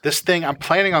 Yes, this thing. I'm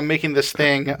planning on making this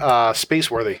thing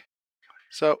space worthy.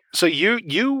 So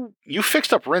you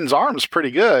fixed up Rin's arms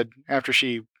pretty good after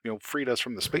she freed us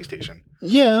from the space station.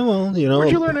 Yeah, well,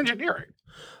 Where'd you learn engineering?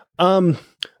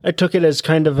 I took it as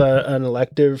kind of an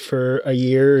elective for a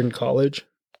year in college.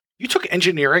 You took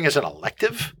engineering as an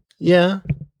elective? Yeah.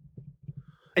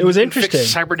 It was interesting.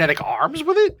 Fix cybernetic arms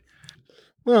with it?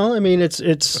 Well, I mean, it's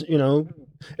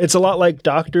It's a lot like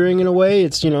doctoring in a way.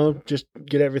 It's, just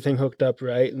get everything hooked up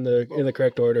right in the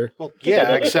correct order. Well,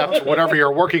 yeah, except whatever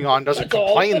you're working on doesn't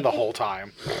complain the whole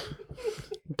time.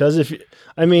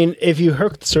 If you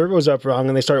hook the servos up wrong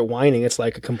and they start whining, it's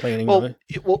like a complaining noise.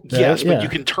 Yes, but you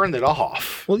can turn it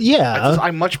off. Well, yeah.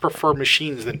 I much prefer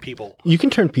machines than people. You can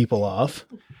turn people off.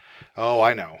 Oh,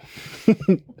 I know.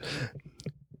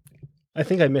 I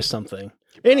think I missed something.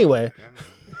 Anyway.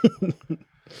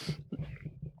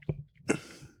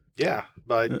 Yeah,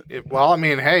 but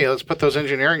hey, let's put those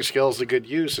engineering skills to good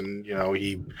use, and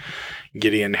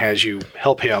Gideon has you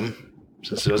help him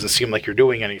since it doesn't seem like you're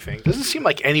doing anything. It doesn't seem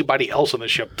like anybody else on the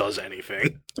ship does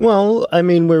anything. Well,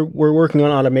 we're working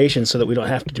on automation so that we don't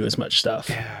have to do as much stuff.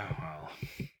 Yeah, well,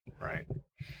 right.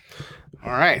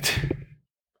 All right.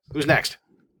 Who's next?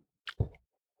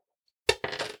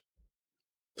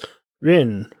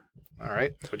 Rin. All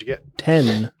right. What'd you get?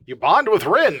 10. You bond with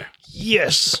Rin.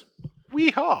 Yes.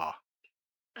 Weehaw.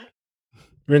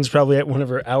 Rin's probably at one of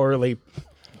her hourly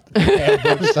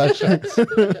aggro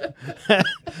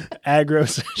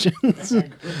sessions.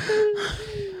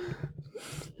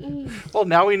 Well,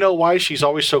 now we know why she's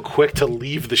always so quick to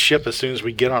leave the ship as soon as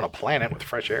we get on a planet with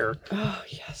fresh air. Oh,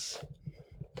 yes.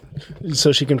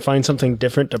 So she can find something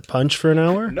different to punch for an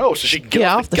hour? No, so she can get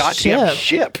off the goddamn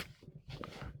ship.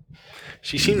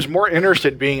 She seems more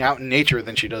interested being out in nature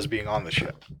than she does being on the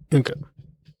ship. Okay.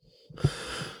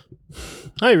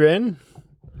 Hi, Rin.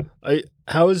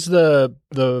 How's the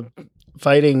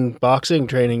fighting boxing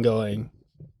training going?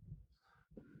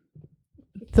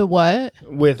 The what?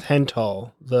 With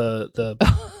Hental, the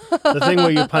thing where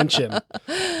you punch him.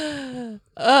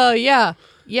 Oh yeah.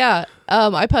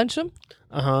 I punch him.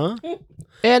 Uh-huh.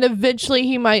 And eventually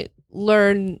he might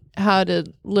learn how to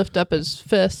lift up his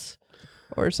fists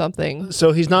or something.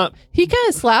 So he's not. He kind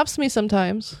of slaps me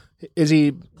sometimes. Is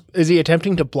he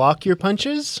attempting to block your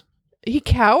punches? He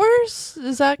cowers?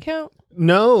 Does that count?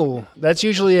 No, that's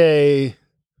usually a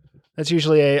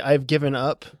I've given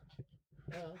up.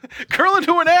 Curl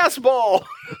into an ass ball.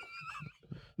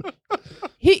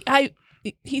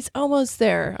 He's almost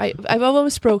there. I've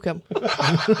almost broke him.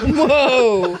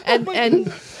 Whoa! And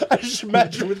I just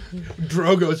imagine with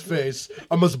Drogo's face,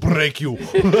 I must break you.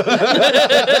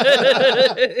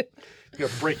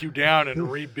 Gonna break you down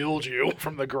and rebuild you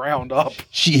from the ground up.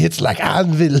 She hits like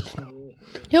anvil.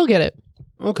 He'll get it.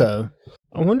 Okay.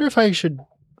 I wonder if I should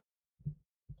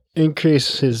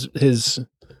increase his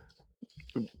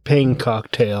pain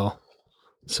cocktail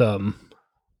some.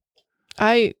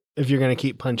 If you're going to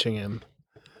keep punching him.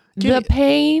 The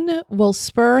pain will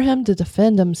spur him to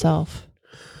defend himself.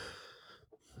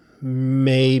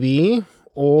 Maybe.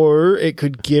 Or it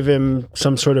could give him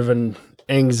some sort of an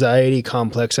anxiety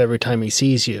complex every time he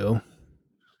sees you.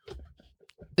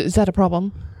 Is that a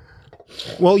problem?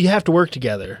 Well, you have to work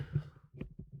together.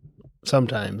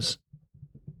 Sometimes.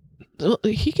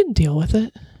 He can deal with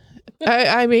it.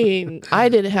 I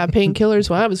didn't have painkillers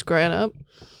when I was growing up.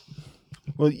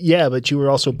 Well, yeah, but you were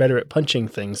also better at punching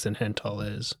things than Hental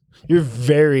is. You're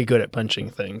very good at punching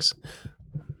things.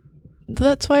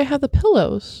 That's why I have the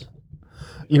pillows.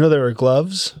 There are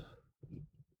gloves?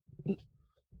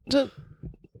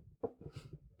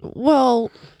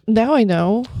 Well, now I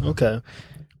know. Okay.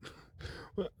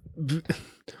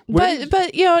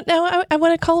 But now I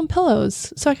want to call them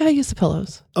pillows, so I gotta use the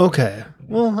pillows. Okay.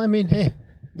 Well, hey,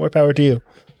 more power to you.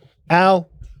 Ow.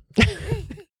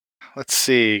 Let's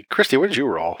see, Christy, what did you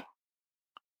roll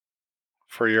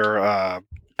for your?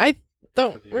 I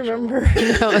don't remember.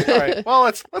 No. All right. Well,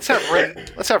 let's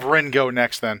have Rin go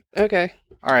next then. Okay.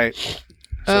 All right.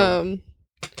 So,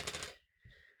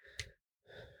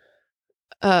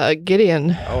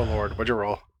 Gideon. Oh Lord, what'd you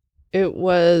roll? It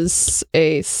was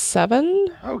a 7.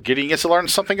 Oh, Gideon gets to learn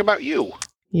something about you.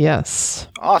 Yes.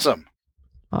 Awesome.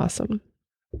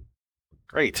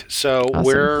 Great. So Awesome.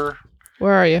 Where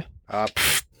are you?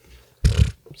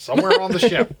 Somewhere on the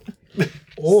ship.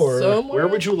 Or where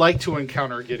would you like to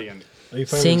encounter Gideon?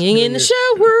 Singing in the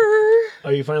shower.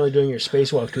 Are you finally doing your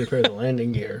spacewalk to repair the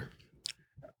landing gear?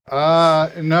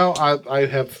 No, I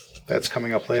have. That's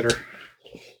coming up later.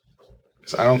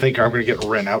 So I don't think I'm going to get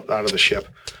Rin out of the ship.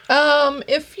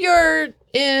 If you're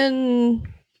in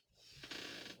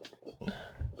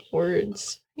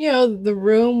words, the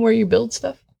room where you build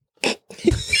stuff.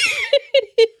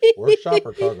 Workshop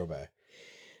or cargo bay?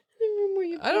 The room where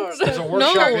you I don't There's a know.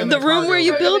 workshop in the room where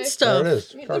you build There stuff. it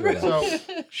is. Cargo bay.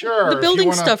 So sure, The if building you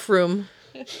wanna- stuff room.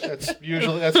 That's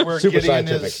where Super Gideon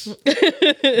scientific.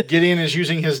 is. Gideon is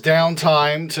using his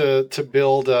downtime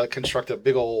to construct a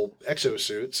big old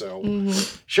exosuit. So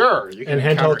sure, you can. And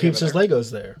encounter Hental him keeps in his there.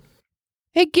 Legos there.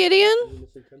 Hey, Gideon,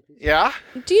 Yeah?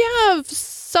 do you have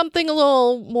something a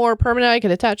little more permanent I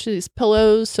could attach to these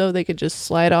pillows so they could just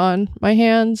slide on my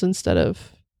hands instead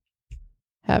of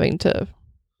having to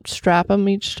strap them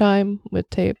each time with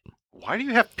tape? Why do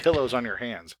you have pillows on your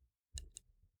hands?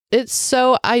 It's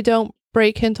so I don't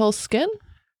break Hintel's skin.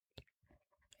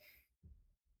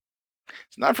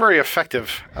 It's not very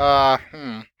effective.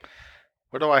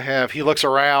 What do I have? He looks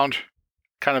around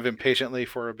kind of impatiently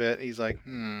for a bit. He's like,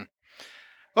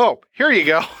 Oh, here you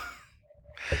go.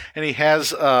 And he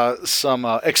has some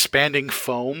expanding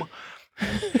foam.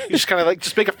 You just kind of like,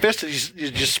 just make a fist and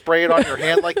you just spray it on your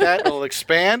hand like that. It'll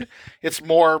expand. It's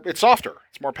softer.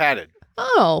 It's more padded.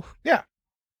 Oh. Yeah.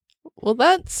 Well,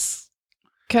 that's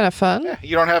kind of fun. Yeah.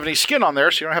 You don't have any skin on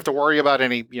there, so you don't have to worry about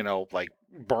any, like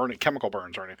chemical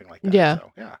burns or anything like that. Yeah.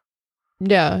 So, yeah.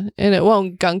 Yeah. And it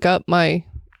won't gunk up my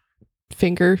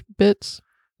finger bits.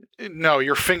 No,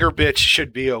 your finger bits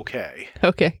should be okay.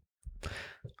 Okay.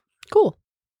 Cool.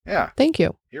 Yeah. Thank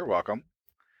you. You're welcome.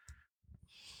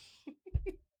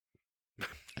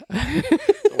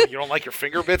 You don't like your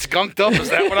finger bits gunked up? Is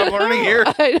that what I'm learning here?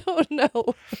 I don't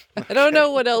know. I don't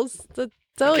know what else to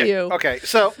tell you. Okay.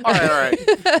 So, all right.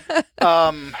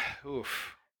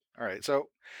 Oof. All right. So,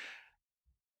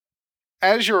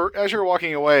 as you're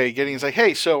walking away, Gideon's like,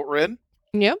 "Hey, so Rin."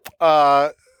 Yep.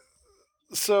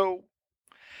 So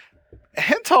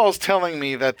Hental's telling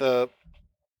me that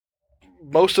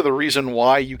most of the reason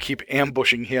why you keep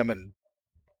ambushing him and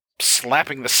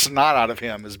slapping the snot out of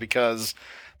him is because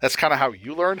that's kind of how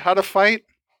you learned how to fight.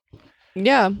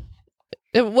 Yeah.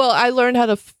 Well, I learned how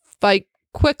to fight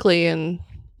quickly, and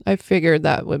I figured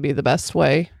that would be the best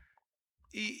way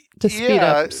to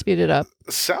speed it up.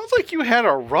 Sounds like you had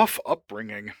a rough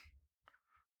upbringing.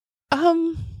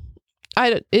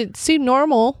 It seemed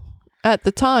normal at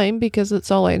the time because it's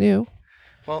all I knew.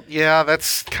 Well, yeah,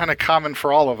 that's kind of common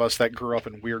for all of us that grew up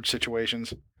in weird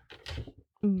situations.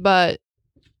 But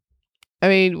I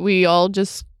mean, we all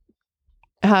just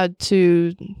had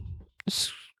to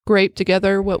scrape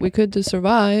together what we could to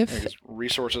survive. These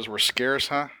resources were scarce,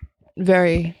 huh?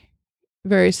 Very,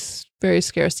 very, very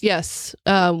scarce. Yes.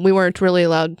 We weren't really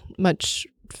allowed much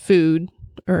food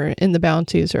or in the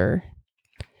bounties or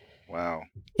wow,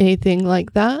 anything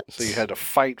like that. So you had to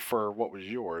fight for what was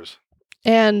yours.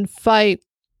 And fight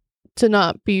to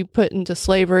not be put into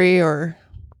slavery or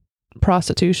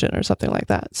prostitution or something like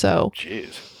that. So,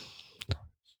 jeez.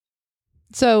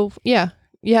 So, yeah,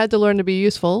 you had to learn to be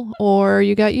useful or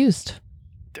you got used.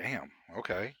 Damn.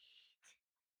 Okay.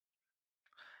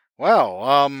 Well,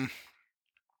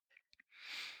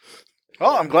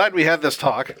 I'm glad we had this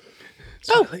talk.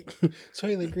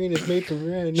 Soylent Green is made from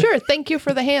Ren. Sure. Thank you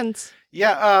for the hands.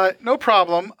 Yeah, no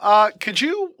problem. Could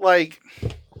you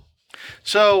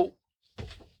so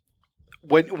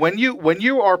when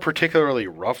you are particularly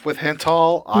rough with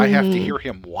Hental, I have to hear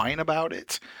him whine about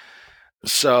it.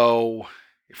 So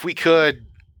if we could,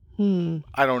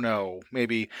 I don't know,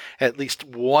 maybe at least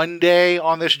one day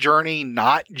on this journey,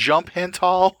 not jump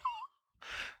Hental,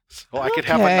 so I could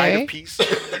have a night of peace.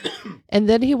 And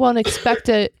then he won't expect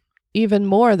it even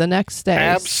more the next day.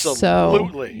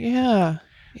 Absolutely. So,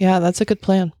 yeah, that's a good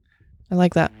plan. I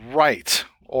like that. Right.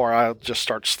 Or I'll just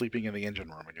start sleeping in the engine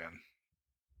room again.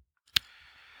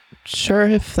 Sure,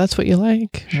 if that's what you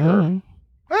like. Sure.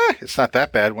 It's not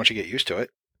that bad once you get used to it.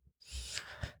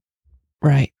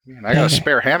 Right. I got a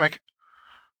spare hammock.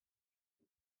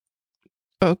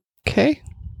 Okay.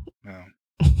 No.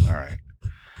 All right.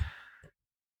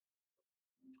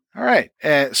 All right.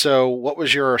 So what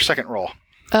was your second roll?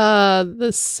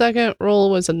 The second roll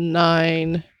was a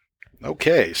 9.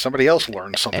 Okay. Somebody else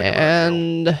learned something.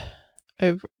 And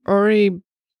I've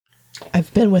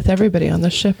been with everybody on the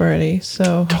ship already,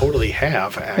 so. Totally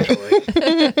have,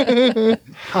 actually.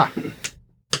 Huh.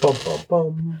 Bum, bum,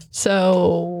 bum.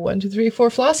 So 1, 2, 3, 4,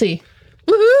 Flossie.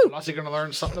 Woohoo! Flossie gonna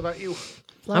learn something about you.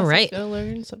 All right. Gonna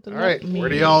learn something All right. about me. Where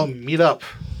do y'all meet up?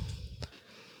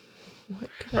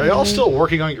 Are y'all still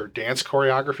working on your dance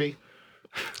choreography?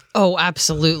 Oh,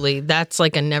 absolutely. That's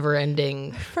like a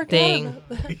never-ending thing.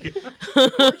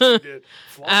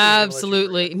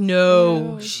 Absolutely.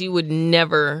 No, she would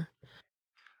never.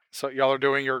 So y'all are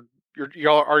doing are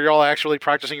y'all actually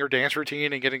practicing your dance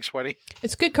routine and getting sweaty?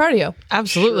 It's good cardio.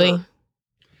 Absolutely. Sure.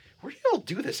 Where do y'all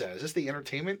do this at? Is this the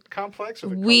entertainment complex? Or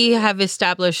the We cargo have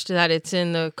established that it's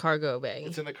in the cargo bay.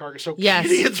 It's in the cargo. So yes,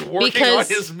 Gideon's working on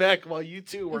his mech while you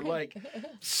two were like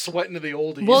sweating to the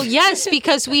oldies. Well, yes,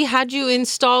 because we had you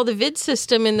install the vid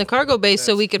system in the cargo bay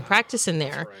so we could practice in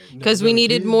there because we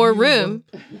needed more room.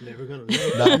 Never gonna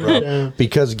No, bro.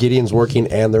 Because Gideon's working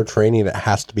and they're training, it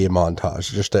has to be a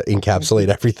montage just to encapsulate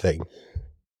everything.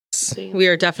 We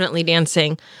are definitely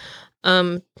dancing.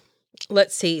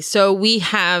 Let's see. So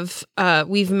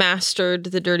we've mastered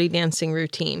the Dirty Dancing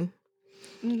routine,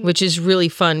 which is really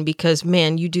fun because,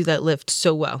 man, you do that lift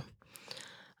so well.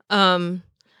 And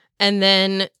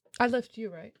then I lift you,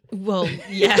 right? well,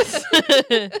 yes.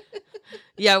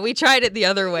 Yeah, we tried it the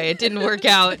other way. It didn't work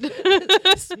out.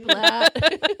 Splat.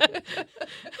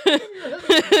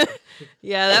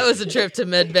 Yeah, that was a trip to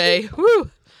Medbay. Woo.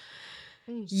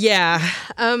 Yeah.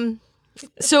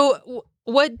 So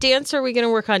what dance are we going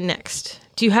to work on next?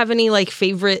 Do you have any like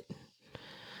favorite,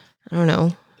 I don't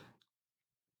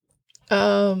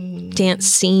know, dance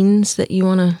scenes that you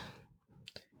want to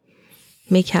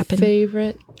make happen?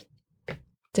 Favorite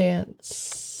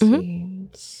dance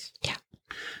scenes.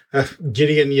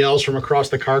 Gideon yells from across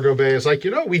the cargo bay. It's like,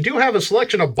 we do have a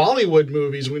selection of Bollywood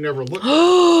movies we never looked at.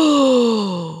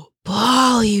 Oh,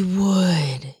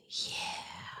 Bollywood. Yeah.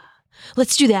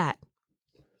 Let's do that.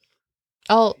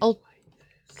 I'll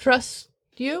trust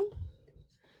you.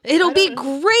 It'll be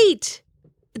great.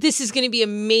 This is going to be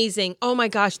amazing. Oh my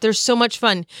gosh, there's so much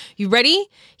fun. You ready?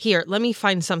 Here, let me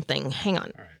find something. Hang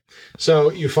on. All right.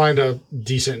 So you find a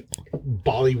decent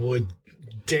Bollywood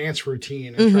dance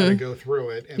routine and try to go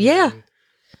through it. And then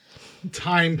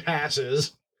time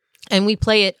passes. And we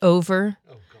play it over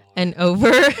and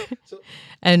over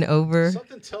and over.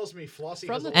 Something tells me Flossie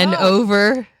has and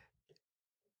over.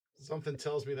 Something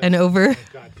tells me that. And over. Oh,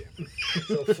 goddamn.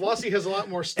 So Flossie has a lot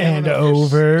more stamina And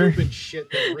for over. stupid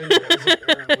shit than Rinda does,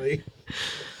 apparently.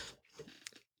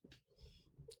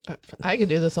 I could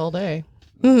do this all day.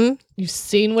 Mm-hmm. You've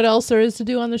seen what else there is to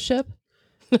do on the ship?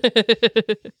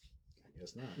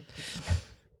 Guess not.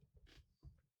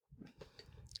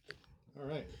 All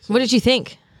right. What did you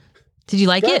think? Did you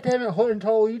like it? Damn it, Horton,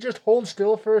 you just hold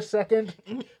still for a second.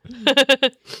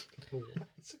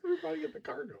 What's everybody in the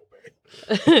cargo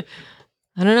bay?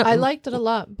 I don't know. I liked it a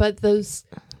lot, but those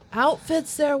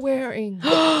outfits they're wearing.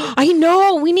 I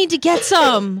know. We need to get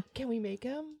some. Can we make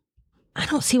them? I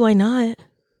don't see why not.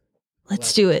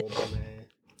 Let's do it.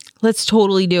 Let's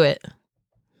totally do it.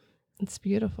 It's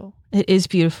beautiful. It is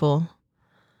beautiful.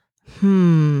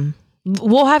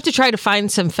 We'll have to try to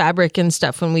find some fabric and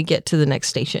stuff when we get to the next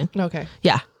station. Okay.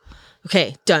 Yeah.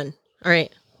 Okay, done. All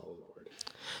right.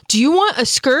 Do you want a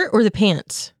skirt or the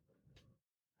pants?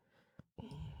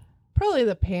 Probably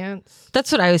the pants.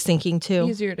 That's what I was thinking too.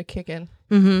 Easier to kick in.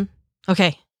 Mm-hmm.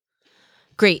 Okay.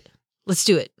 Great. Let's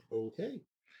do it. Okay.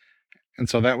 And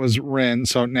so that was Rin.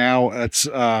 So now it's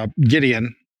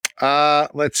Gideon.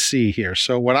 Let's see here.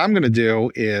 So what I'm going to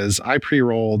do is I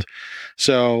pre-rolled.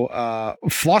 So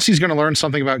Flossie's going to learn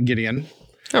something about Gideon.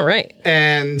 All right.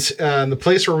 And the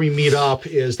place where we meet up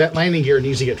is that landing gear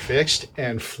needs to get fixed,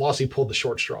 and Flossie pulled the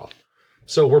short straw.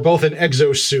 So we're both in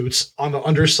exosuits on the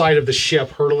underside of the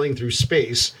ship, hurtling through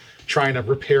space, trying to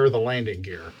repair the landing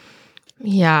gear.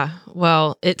 Yeah.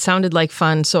 Well, it sounded like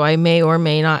fun, so I may or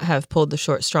may not have pulled the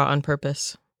short straw on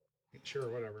purpose. Sure,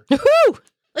 whatever. Woohoo!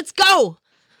 Let's go.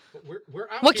 We're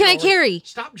out What can here. I carry?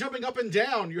 Stop jumping up and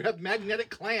down. You have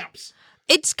magnetic clamps.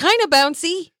 It's kind of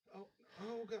bouncy.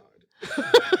 Oh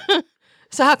God.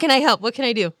 So how can I help? What can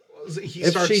I do?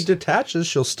 If she detaches,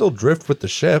 she'll still drift with the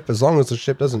ship as long as the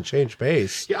ship doesn't change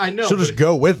pace. Yeah, I know. She'll just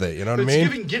go with it. You know what I mean? It's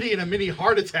giving Gideon a mini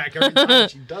heart attack every time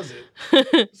she does it.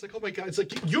 It's like, oh my God. It's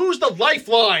like, use the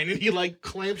lifeline. And he like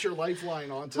clamps your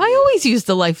lifeline onto I always use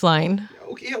the lifeline.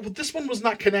 Okay, yeah, but this one was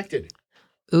not connected.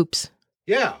 Oops.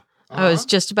 Yeah. I was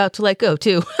just about to let go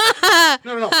too.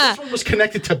 No. This one was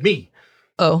connected to me.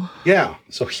 Oh. Yeah.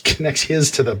 So he connects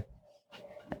his to the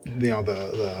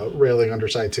railing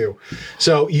underside too.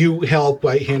 So you help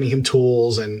by handing him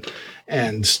tools and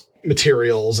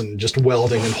materials and just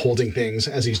welding and holding things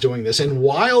as he's doing this. And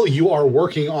while you are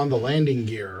working on the landing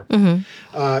gear,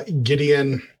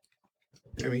 Gideon,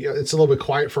 I mean, it's a little bit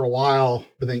quiet for a while,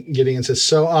 but then Gideon says,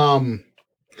 so,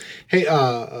 hey,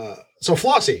 so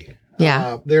Flossie,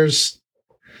 there's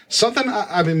something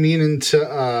I've been meaning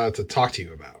to talk to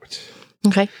you about.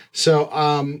 Okay. So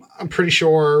I'm pretty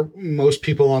sure most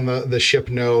people on the ship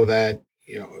know that,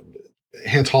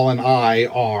 Hantal and I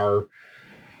are,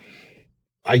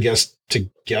 I guess,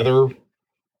 together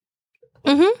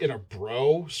in a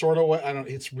bro sort of way.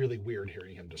 It's really weird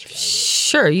hearing him describe it.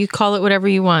 Sure, you call it whatever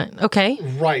you want. Okay.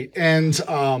 Right. And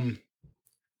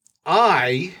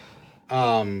I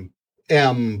am,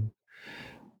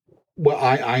 well,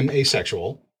 I'm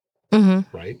asexual.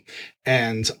 Right.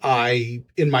 And I,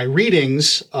 in my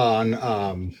readings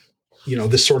on,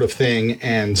 this sort of thing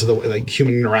and the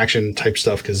human interaction type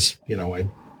stuff, because, I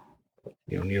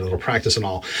need a little practice and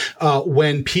all.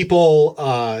 When people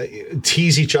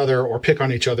tease each other or pick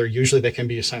on each other, usually that can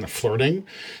be a sign of flirting.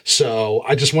 So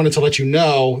I just wanted to let you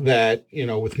know that,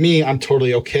 with me, I'm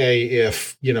totally okay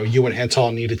if, you and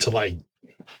Hental needed to like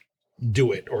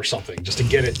do it or something just to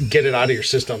get it out of your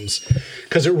systems.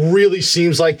 Because it really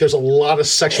seems like there's a lot of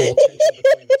sexual tension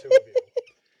between the two of you.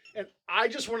 And I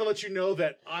just want to let you know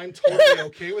that I'm totally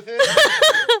okay with it.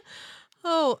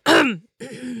 Oh,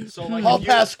 So like, Hall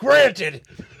pass granted.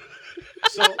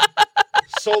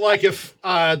 So like if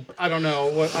I don't know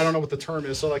what the term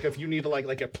is. So like if you need to like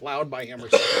get plowed by him or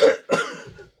something,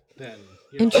 then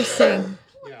interesting.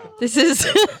 Yeah. This is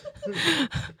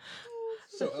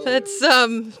that's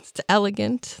it's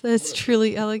elegant. That's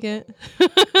truly elegant.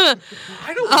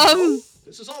 I don't know.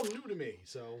 This is all new to me.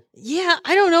 So Yeah,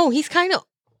 I don't know. He's kind of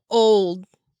old.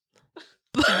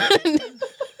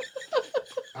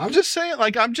 I'm just saying,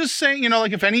 like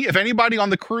if anybody on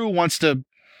the crew wants to,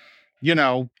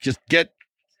 just get,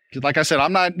 like I said,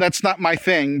 that's not my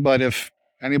thing, but if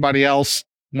anybody else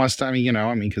wants to,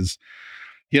 because,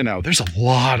 there's a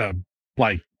lot of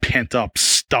like pent up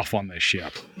stuff on this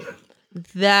ship.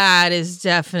 That is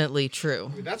definitely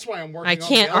true. that's why I'm working. I on the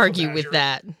can't Alpha argue Badger. with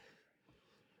that. It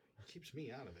keeps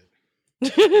me out of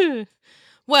it.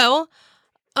 Well,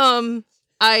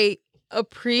 I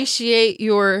appreciate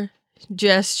your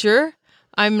gesture.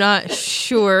 I'm not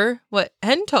sure what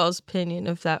Hental's opinion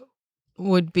of that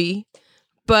would be,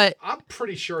 but I'm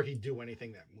pretty sure he'd do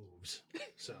anything that moves.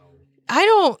 So I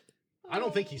don't. I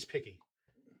don't think he's picky.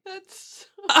 That's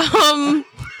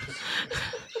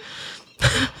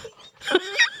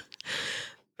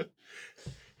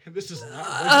This is not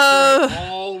registering at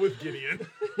all with Gideon.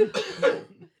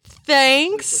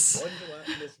 Thanks.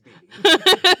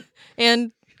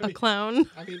 And a clown.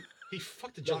 I mean, he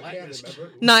fucked a gelatinous cube.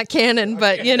 Not canon,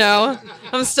 but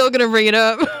I'm still gonna bring it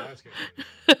up.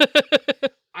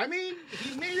 I mean,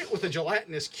 he made it with a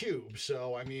gelatinous cube,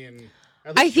 so I mean,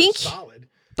 at I least think it's solid.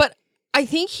 But I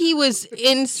think he was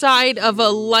inside of a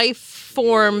life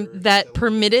form that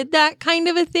permitted that kind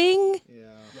of a thing.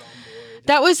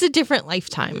 That was a different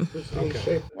lifetime.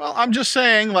 Okay. Well, I'm just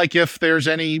saying, like, if there's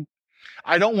any,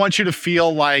 I don't want you to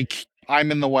feel like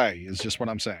I'm in the way, is just what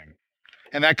I'm saying.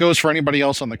 And that goes for anybody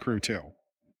else on the crew, too.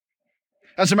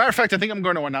 As a matter of fact, I think I'm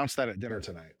going to announce that at dinner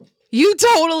tonight. You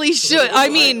totally should. I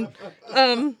mean,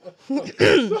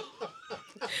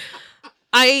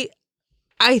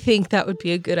 I think that would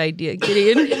be a good idea,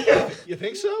 Gideon. You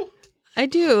think so? I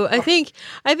do. I think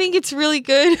it's really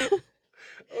good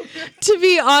to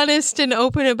be honest and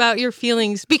open about your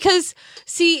feelings because,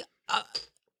 see,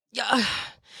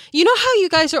 you know how you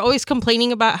guys are always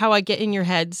complaining about how I get in your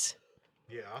heads?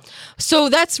 Yeah. So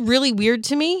that's really weird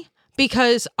to me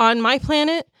because on my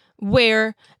planet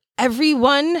where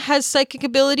everyone has psychic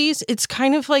abilities, it's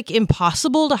kind of like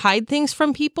impossible to hide things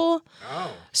from people.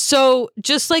 Oh. So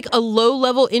just like a low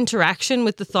level interaction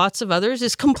with the thoughts of others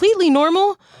is completely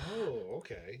normal. Oh,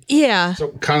 okay. Yeah. So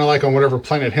kind of like on whatever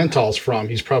planet Hental's from,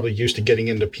 he's probably used to getting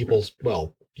into people's,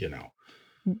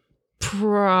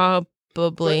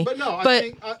 Probably. But no, But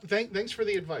I think thanks for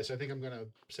the advice. I think I'm going to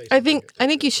say I something.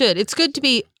 think you should. It's good to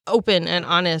be open and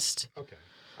honest, Okay.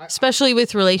 especially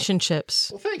with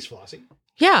relationships. Well, thanks, Flossie.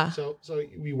 Yeah. So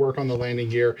we work on the landing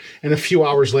gear, and a few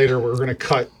hours later, we're going to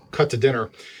cut to dinner.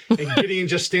 And Gideon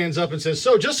just stands up and says,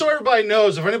 "So just so everybody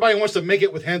knows, if anybody wants to make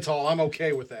it with Hental, I'm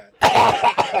okay with that."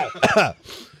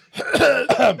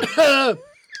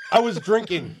 I was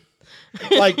drinking,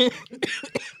 like,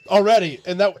 already,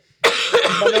 and that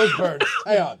my nose burns.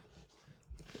 Hang on.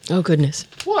 Oh, goodness.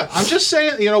 What? I'm just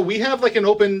saying, we have like an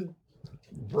open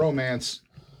romance,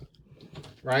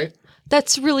 right?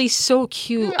 That's really so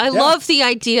cute. I Yeah. love the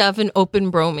idea of an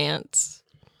open bromance.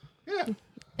 Yeah.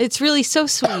 It's really so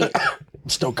sweet. I'm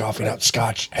still coughing out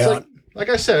scotch. Hang on. Like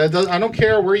I said, I don't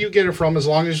care where you get it from as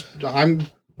long as I'm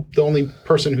the only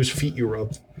person whose feet you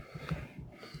rub.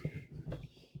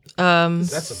 That's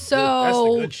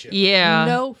the good shit. Yeah.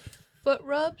 No foot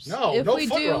rubs? No, if no we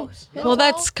foot do rubs. No. Well,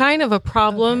 that's kind of a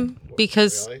problem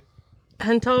because Really?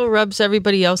 Hental rubs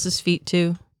everybody else's feet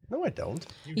too. No, I don't.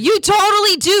 You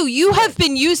totally do. You have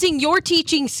been using your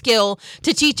teaching skill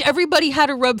to teach everybody how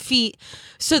to rub feet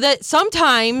so that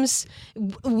sometimes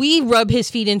we rub his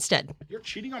feet instead. You're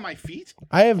cheating on my feet?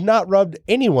 I have not rubbed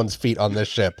anyone's feet on this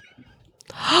ship.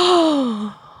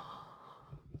 Oh.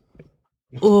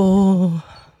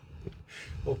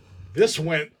 This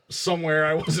went somewhere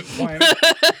I wasn't planning.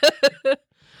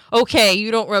 Okay,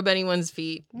 you don't rub anyone's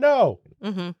feet. No.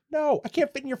 Mm-hmm. No, I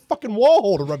can't fit in your fucking wall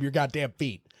hole to rub your goddamn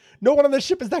feet. No one on this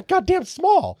ship is that goddamn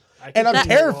small. And I'm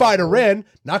terrified of Ren.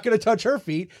 Not going to touch her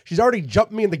feet. She's already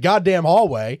jumped me in the goddamn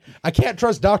hallway. I can't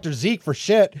trust Dr. Zeke for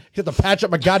shit. He has to patch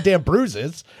up my goddamn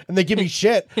bruises. And they give me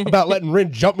shit about letting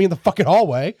Ren jump me in the fucking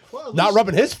hallway. Well, not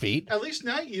rubbing his feet. At least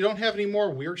now you don't have any more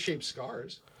weird-shaped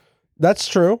scars. That's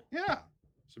true. Yeah.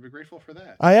 So be grateful for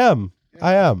that. I am.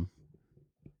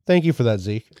 Thank you for that,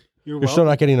 Zeke. You're still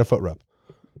not getting a foot rub.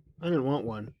 I didn't want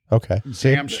one. Okay.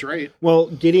 See? Damn straight. Well,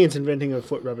 Gideon's inventing a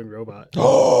foot rubbing robot.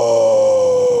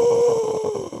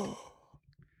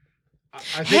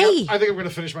 I think I'm going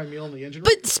to finish my meal in the engine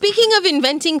room. But speaking of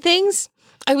inventing things,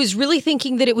 I was really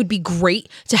thinking that it would be great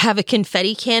to have a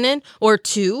confetti cannon or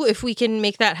two, if we can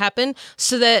make that happen,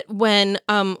 so that when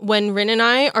Rin and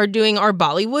I are doing our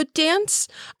Bollywood dance,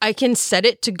 I can set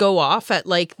it to go off at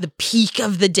like the peak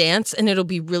of the dance, and it'll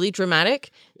be really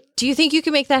dramatic. Do you think you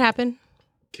can make that happen?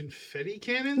 Confetti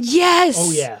cannons? Yes.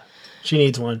 Oh yeah, she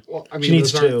needs one. Well, I mean, she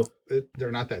needs two.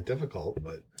 They're not that difficult,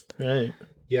 but right.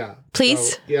 Yeah.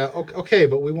 Please. So, yeah. Okay,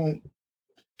 but we won't.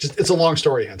 Just it's a long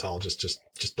story, Hental. Just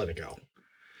let it go.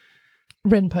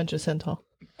 Rin punches Hental.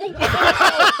 No,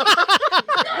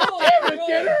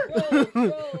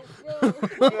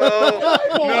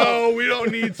 we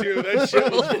don't need to. That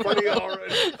shit was funny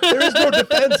already. There is no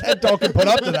defense Hental can put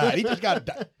up to that. He just got.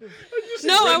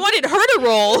 No, I wanted her to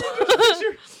roll.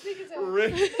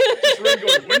 Rin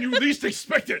going, when you least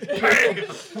expect it. Bang!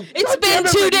 It's been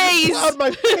 2 days. Out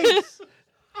my face.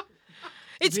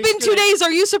 It's been 2 days.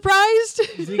 Are you surprised?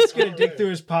 Zeke's gonna dig through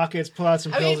his pockets, pull out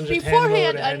some I pills, mean, and just hand them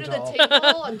over beforehand, to under the Hental.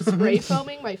 table, I'm spray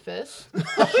foaming my fist.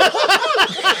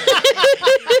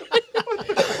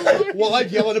 While I'm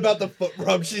yelling about the foot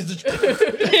rub, she's just.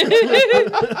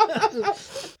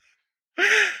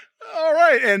 All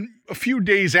right, and a few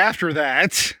days after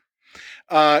that,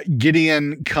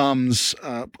 Gideon comes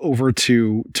over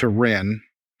to Rin,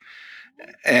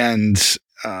 and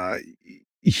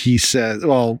he says,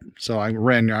 "Well, so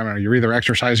Rin, I don't know, you're either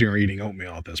exercising or eating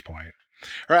oatmeal at this point,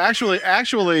 or actually,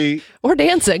 Or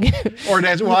dancing. or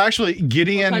dancing. Well, actually,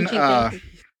 Gideon."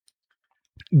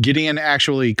 Gideon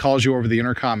actually calls you over the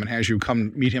intercom and has you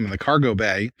come meet him in the cargo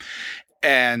bay,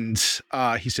 and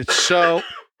he said, "So,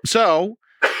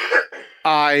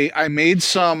 I made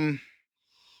some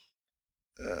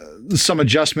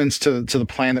adjustments to the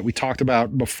plan that we talked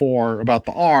about before about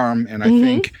the arm, and I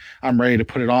think I'm ready to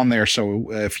put it on there.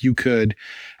 So, if you could,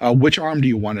 which arm do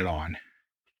you want it on?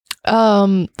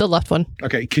 The left one.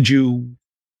 Okay, could you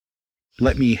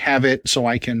let me have it so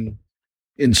I can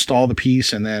install the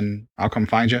piece and then I'll come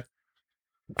find you?"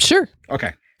 Sure.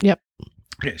 Okay. Yep.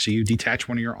 Okay, so you detach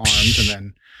one of your arms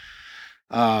and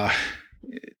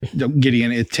then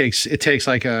Gideon, it takes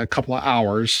like a couple of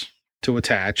hours to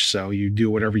attach, so you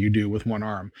do whatever you do with one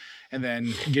arm. And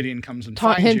then Gideon comes and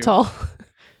Taunt finds you. Hental.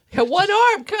 Got one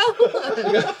arm, come on.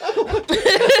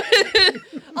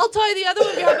 I'll tie the other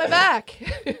one behind my back.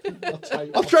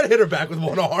 I'll try to hit her back with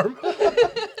one arm.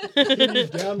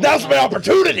 Now's my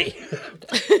opportunity.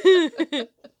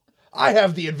 I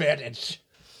have the advantage.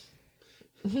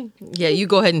 Yeah, you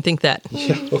go ahead and think that.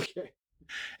 Yeah, okay.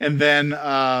 And then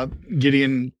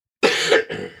Gideon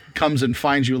comes and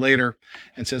finds you later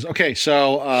and says, "Okay,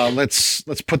 so let's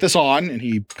put this on." And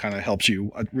he kind of helps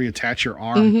you reattach your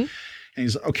arm. And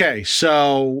he's okay.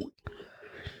 So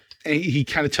he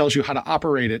kind of tells you how to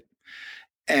operate it.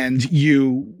 And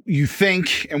you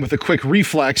think, and with a quick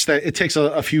reflex, that it takes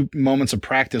a few moments of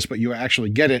practice, but you actually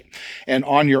get it. And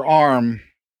on your arm,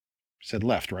 said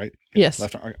left, right? Yes.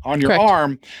 Left arm. On your Correct.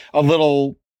 arm, a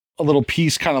little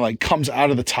piece kind of like comes out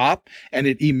of the top, and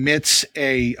it emits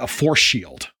a force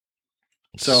shield.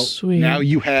 So Sweet. now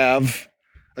you have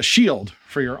a shield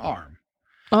for your arm.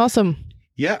 Awesome.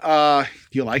 Yeah.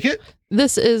 Do you like it?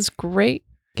 This is great,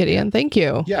 Gideon. Thank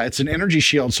you. Yeah, it's an energy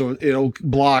shield, so it'll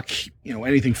block,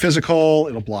 anything physical.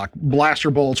 It'll block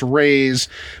blaster bolts, rays,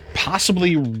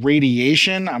 possibly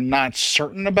radiation. I'm not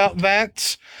certain about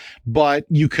that, but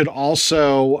you could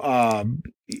also,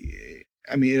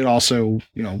 it also,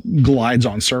 glides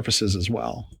on surfaces as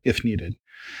well if needed.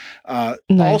 Nice.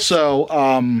 Also,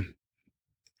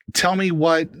 tell me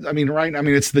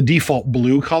it's the default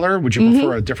blue color. Would you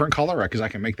prefer a different color? Because I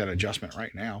can make that adjustment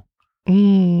right now.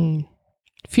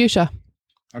 Fuchsia.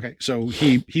 Okay, so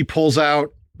he pulls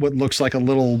out what looks like a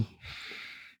little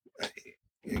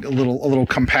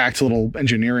compact little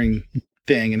engineering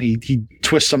thing, and he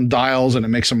twists some dials, and it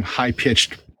makes some high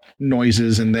pitched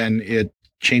noises, and then it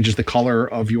changes the color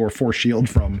of your force shield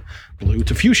from blue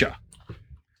to fuchsia.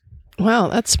 Wow,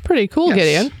 that's pretty cool, Yes.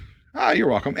 Gideon. You're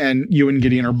welcome. And you and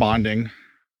Gideon are bonding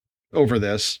over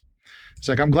this. It's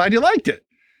like, I'm glad you liked it.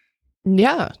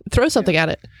 Yeah, throw something at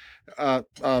it.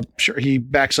 Sure. He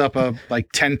backs up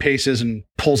like 10 paces and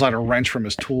pulls out a wrench from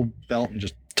his tool belt and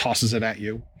just tosses it at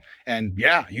you. And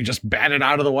yeah, you just bat it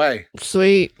out of the way.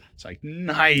 Sweet. It's like,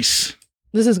 nice.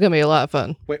 This is gonna be a lot of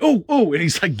fun. Wait, and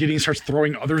he's like starts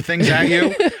throwing other things at you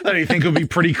that he think would be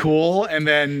pretty cool, and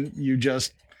then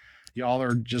y'all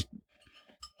are just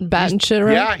batting shit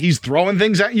around. Yeah, he's throwing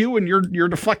things at you, and you're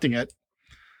deflecting it.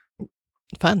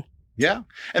 Fun. Yeah,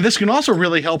 and this can also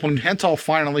really help when Hental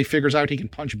finally figures out he can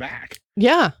punch back.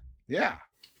 Yeah. Yeah.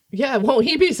 Yeah. Won't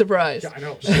he be surprised? Yeah, I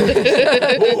know.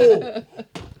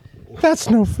 That's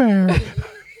no fair.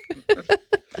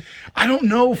 I don't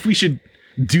know if we should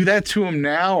do that to him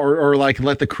now or like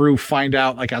let the crew find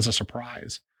out like as a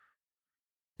surprise.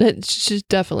 It should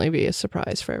definitely be a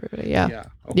surprise for everybody. Yeah. Yeah.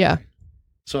 Okay. Yeah.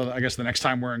 So I guess the next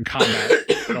time we're in combat,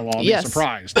 it'll all Yes. be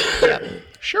surprised. Yeah.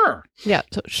 Sure. Yeah.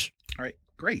 So, All right.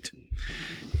 Great.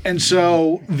 And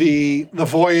so the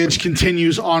voyage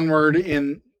continues onward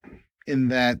in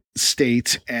that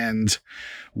state, and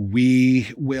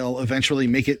we will eventually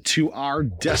make it to our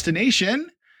destination.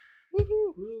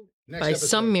 Next By episode.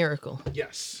 some miracle.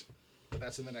 Yes. But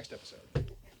that's in the next episode.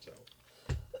 So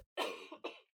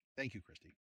thank you,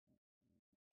 Christy.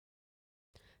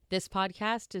 This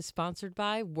podcast is sponsored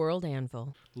by World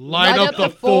Anvil. Light up the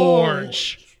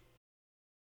forge.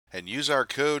 And use our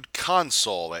code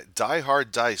CONSOLE at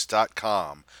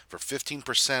dieharddice.com for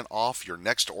 15% off your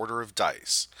next order of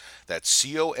dice. That's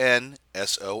CONSOLE.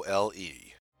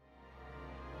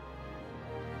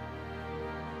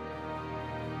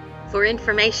 For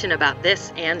information about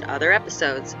this and other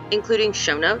episodes, including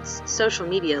show notes, social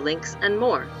media links, and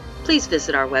more, please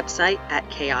visit our website at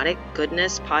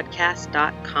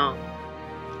chaoticgoodnesspodcast.com.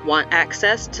 Want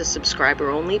access to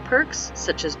subscriber-only perks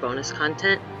such as bonus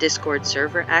content, Discord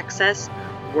server access,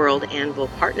 World Anvil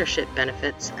partnership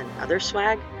benefits, and other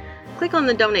swag? Click on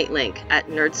the donate link at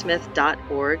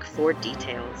nerdsmith.org for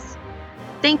details.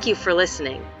 Thank you for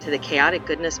listening to the Chaotic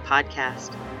Goodness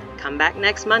Podcast. Come back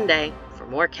next Monday for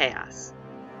more chaos.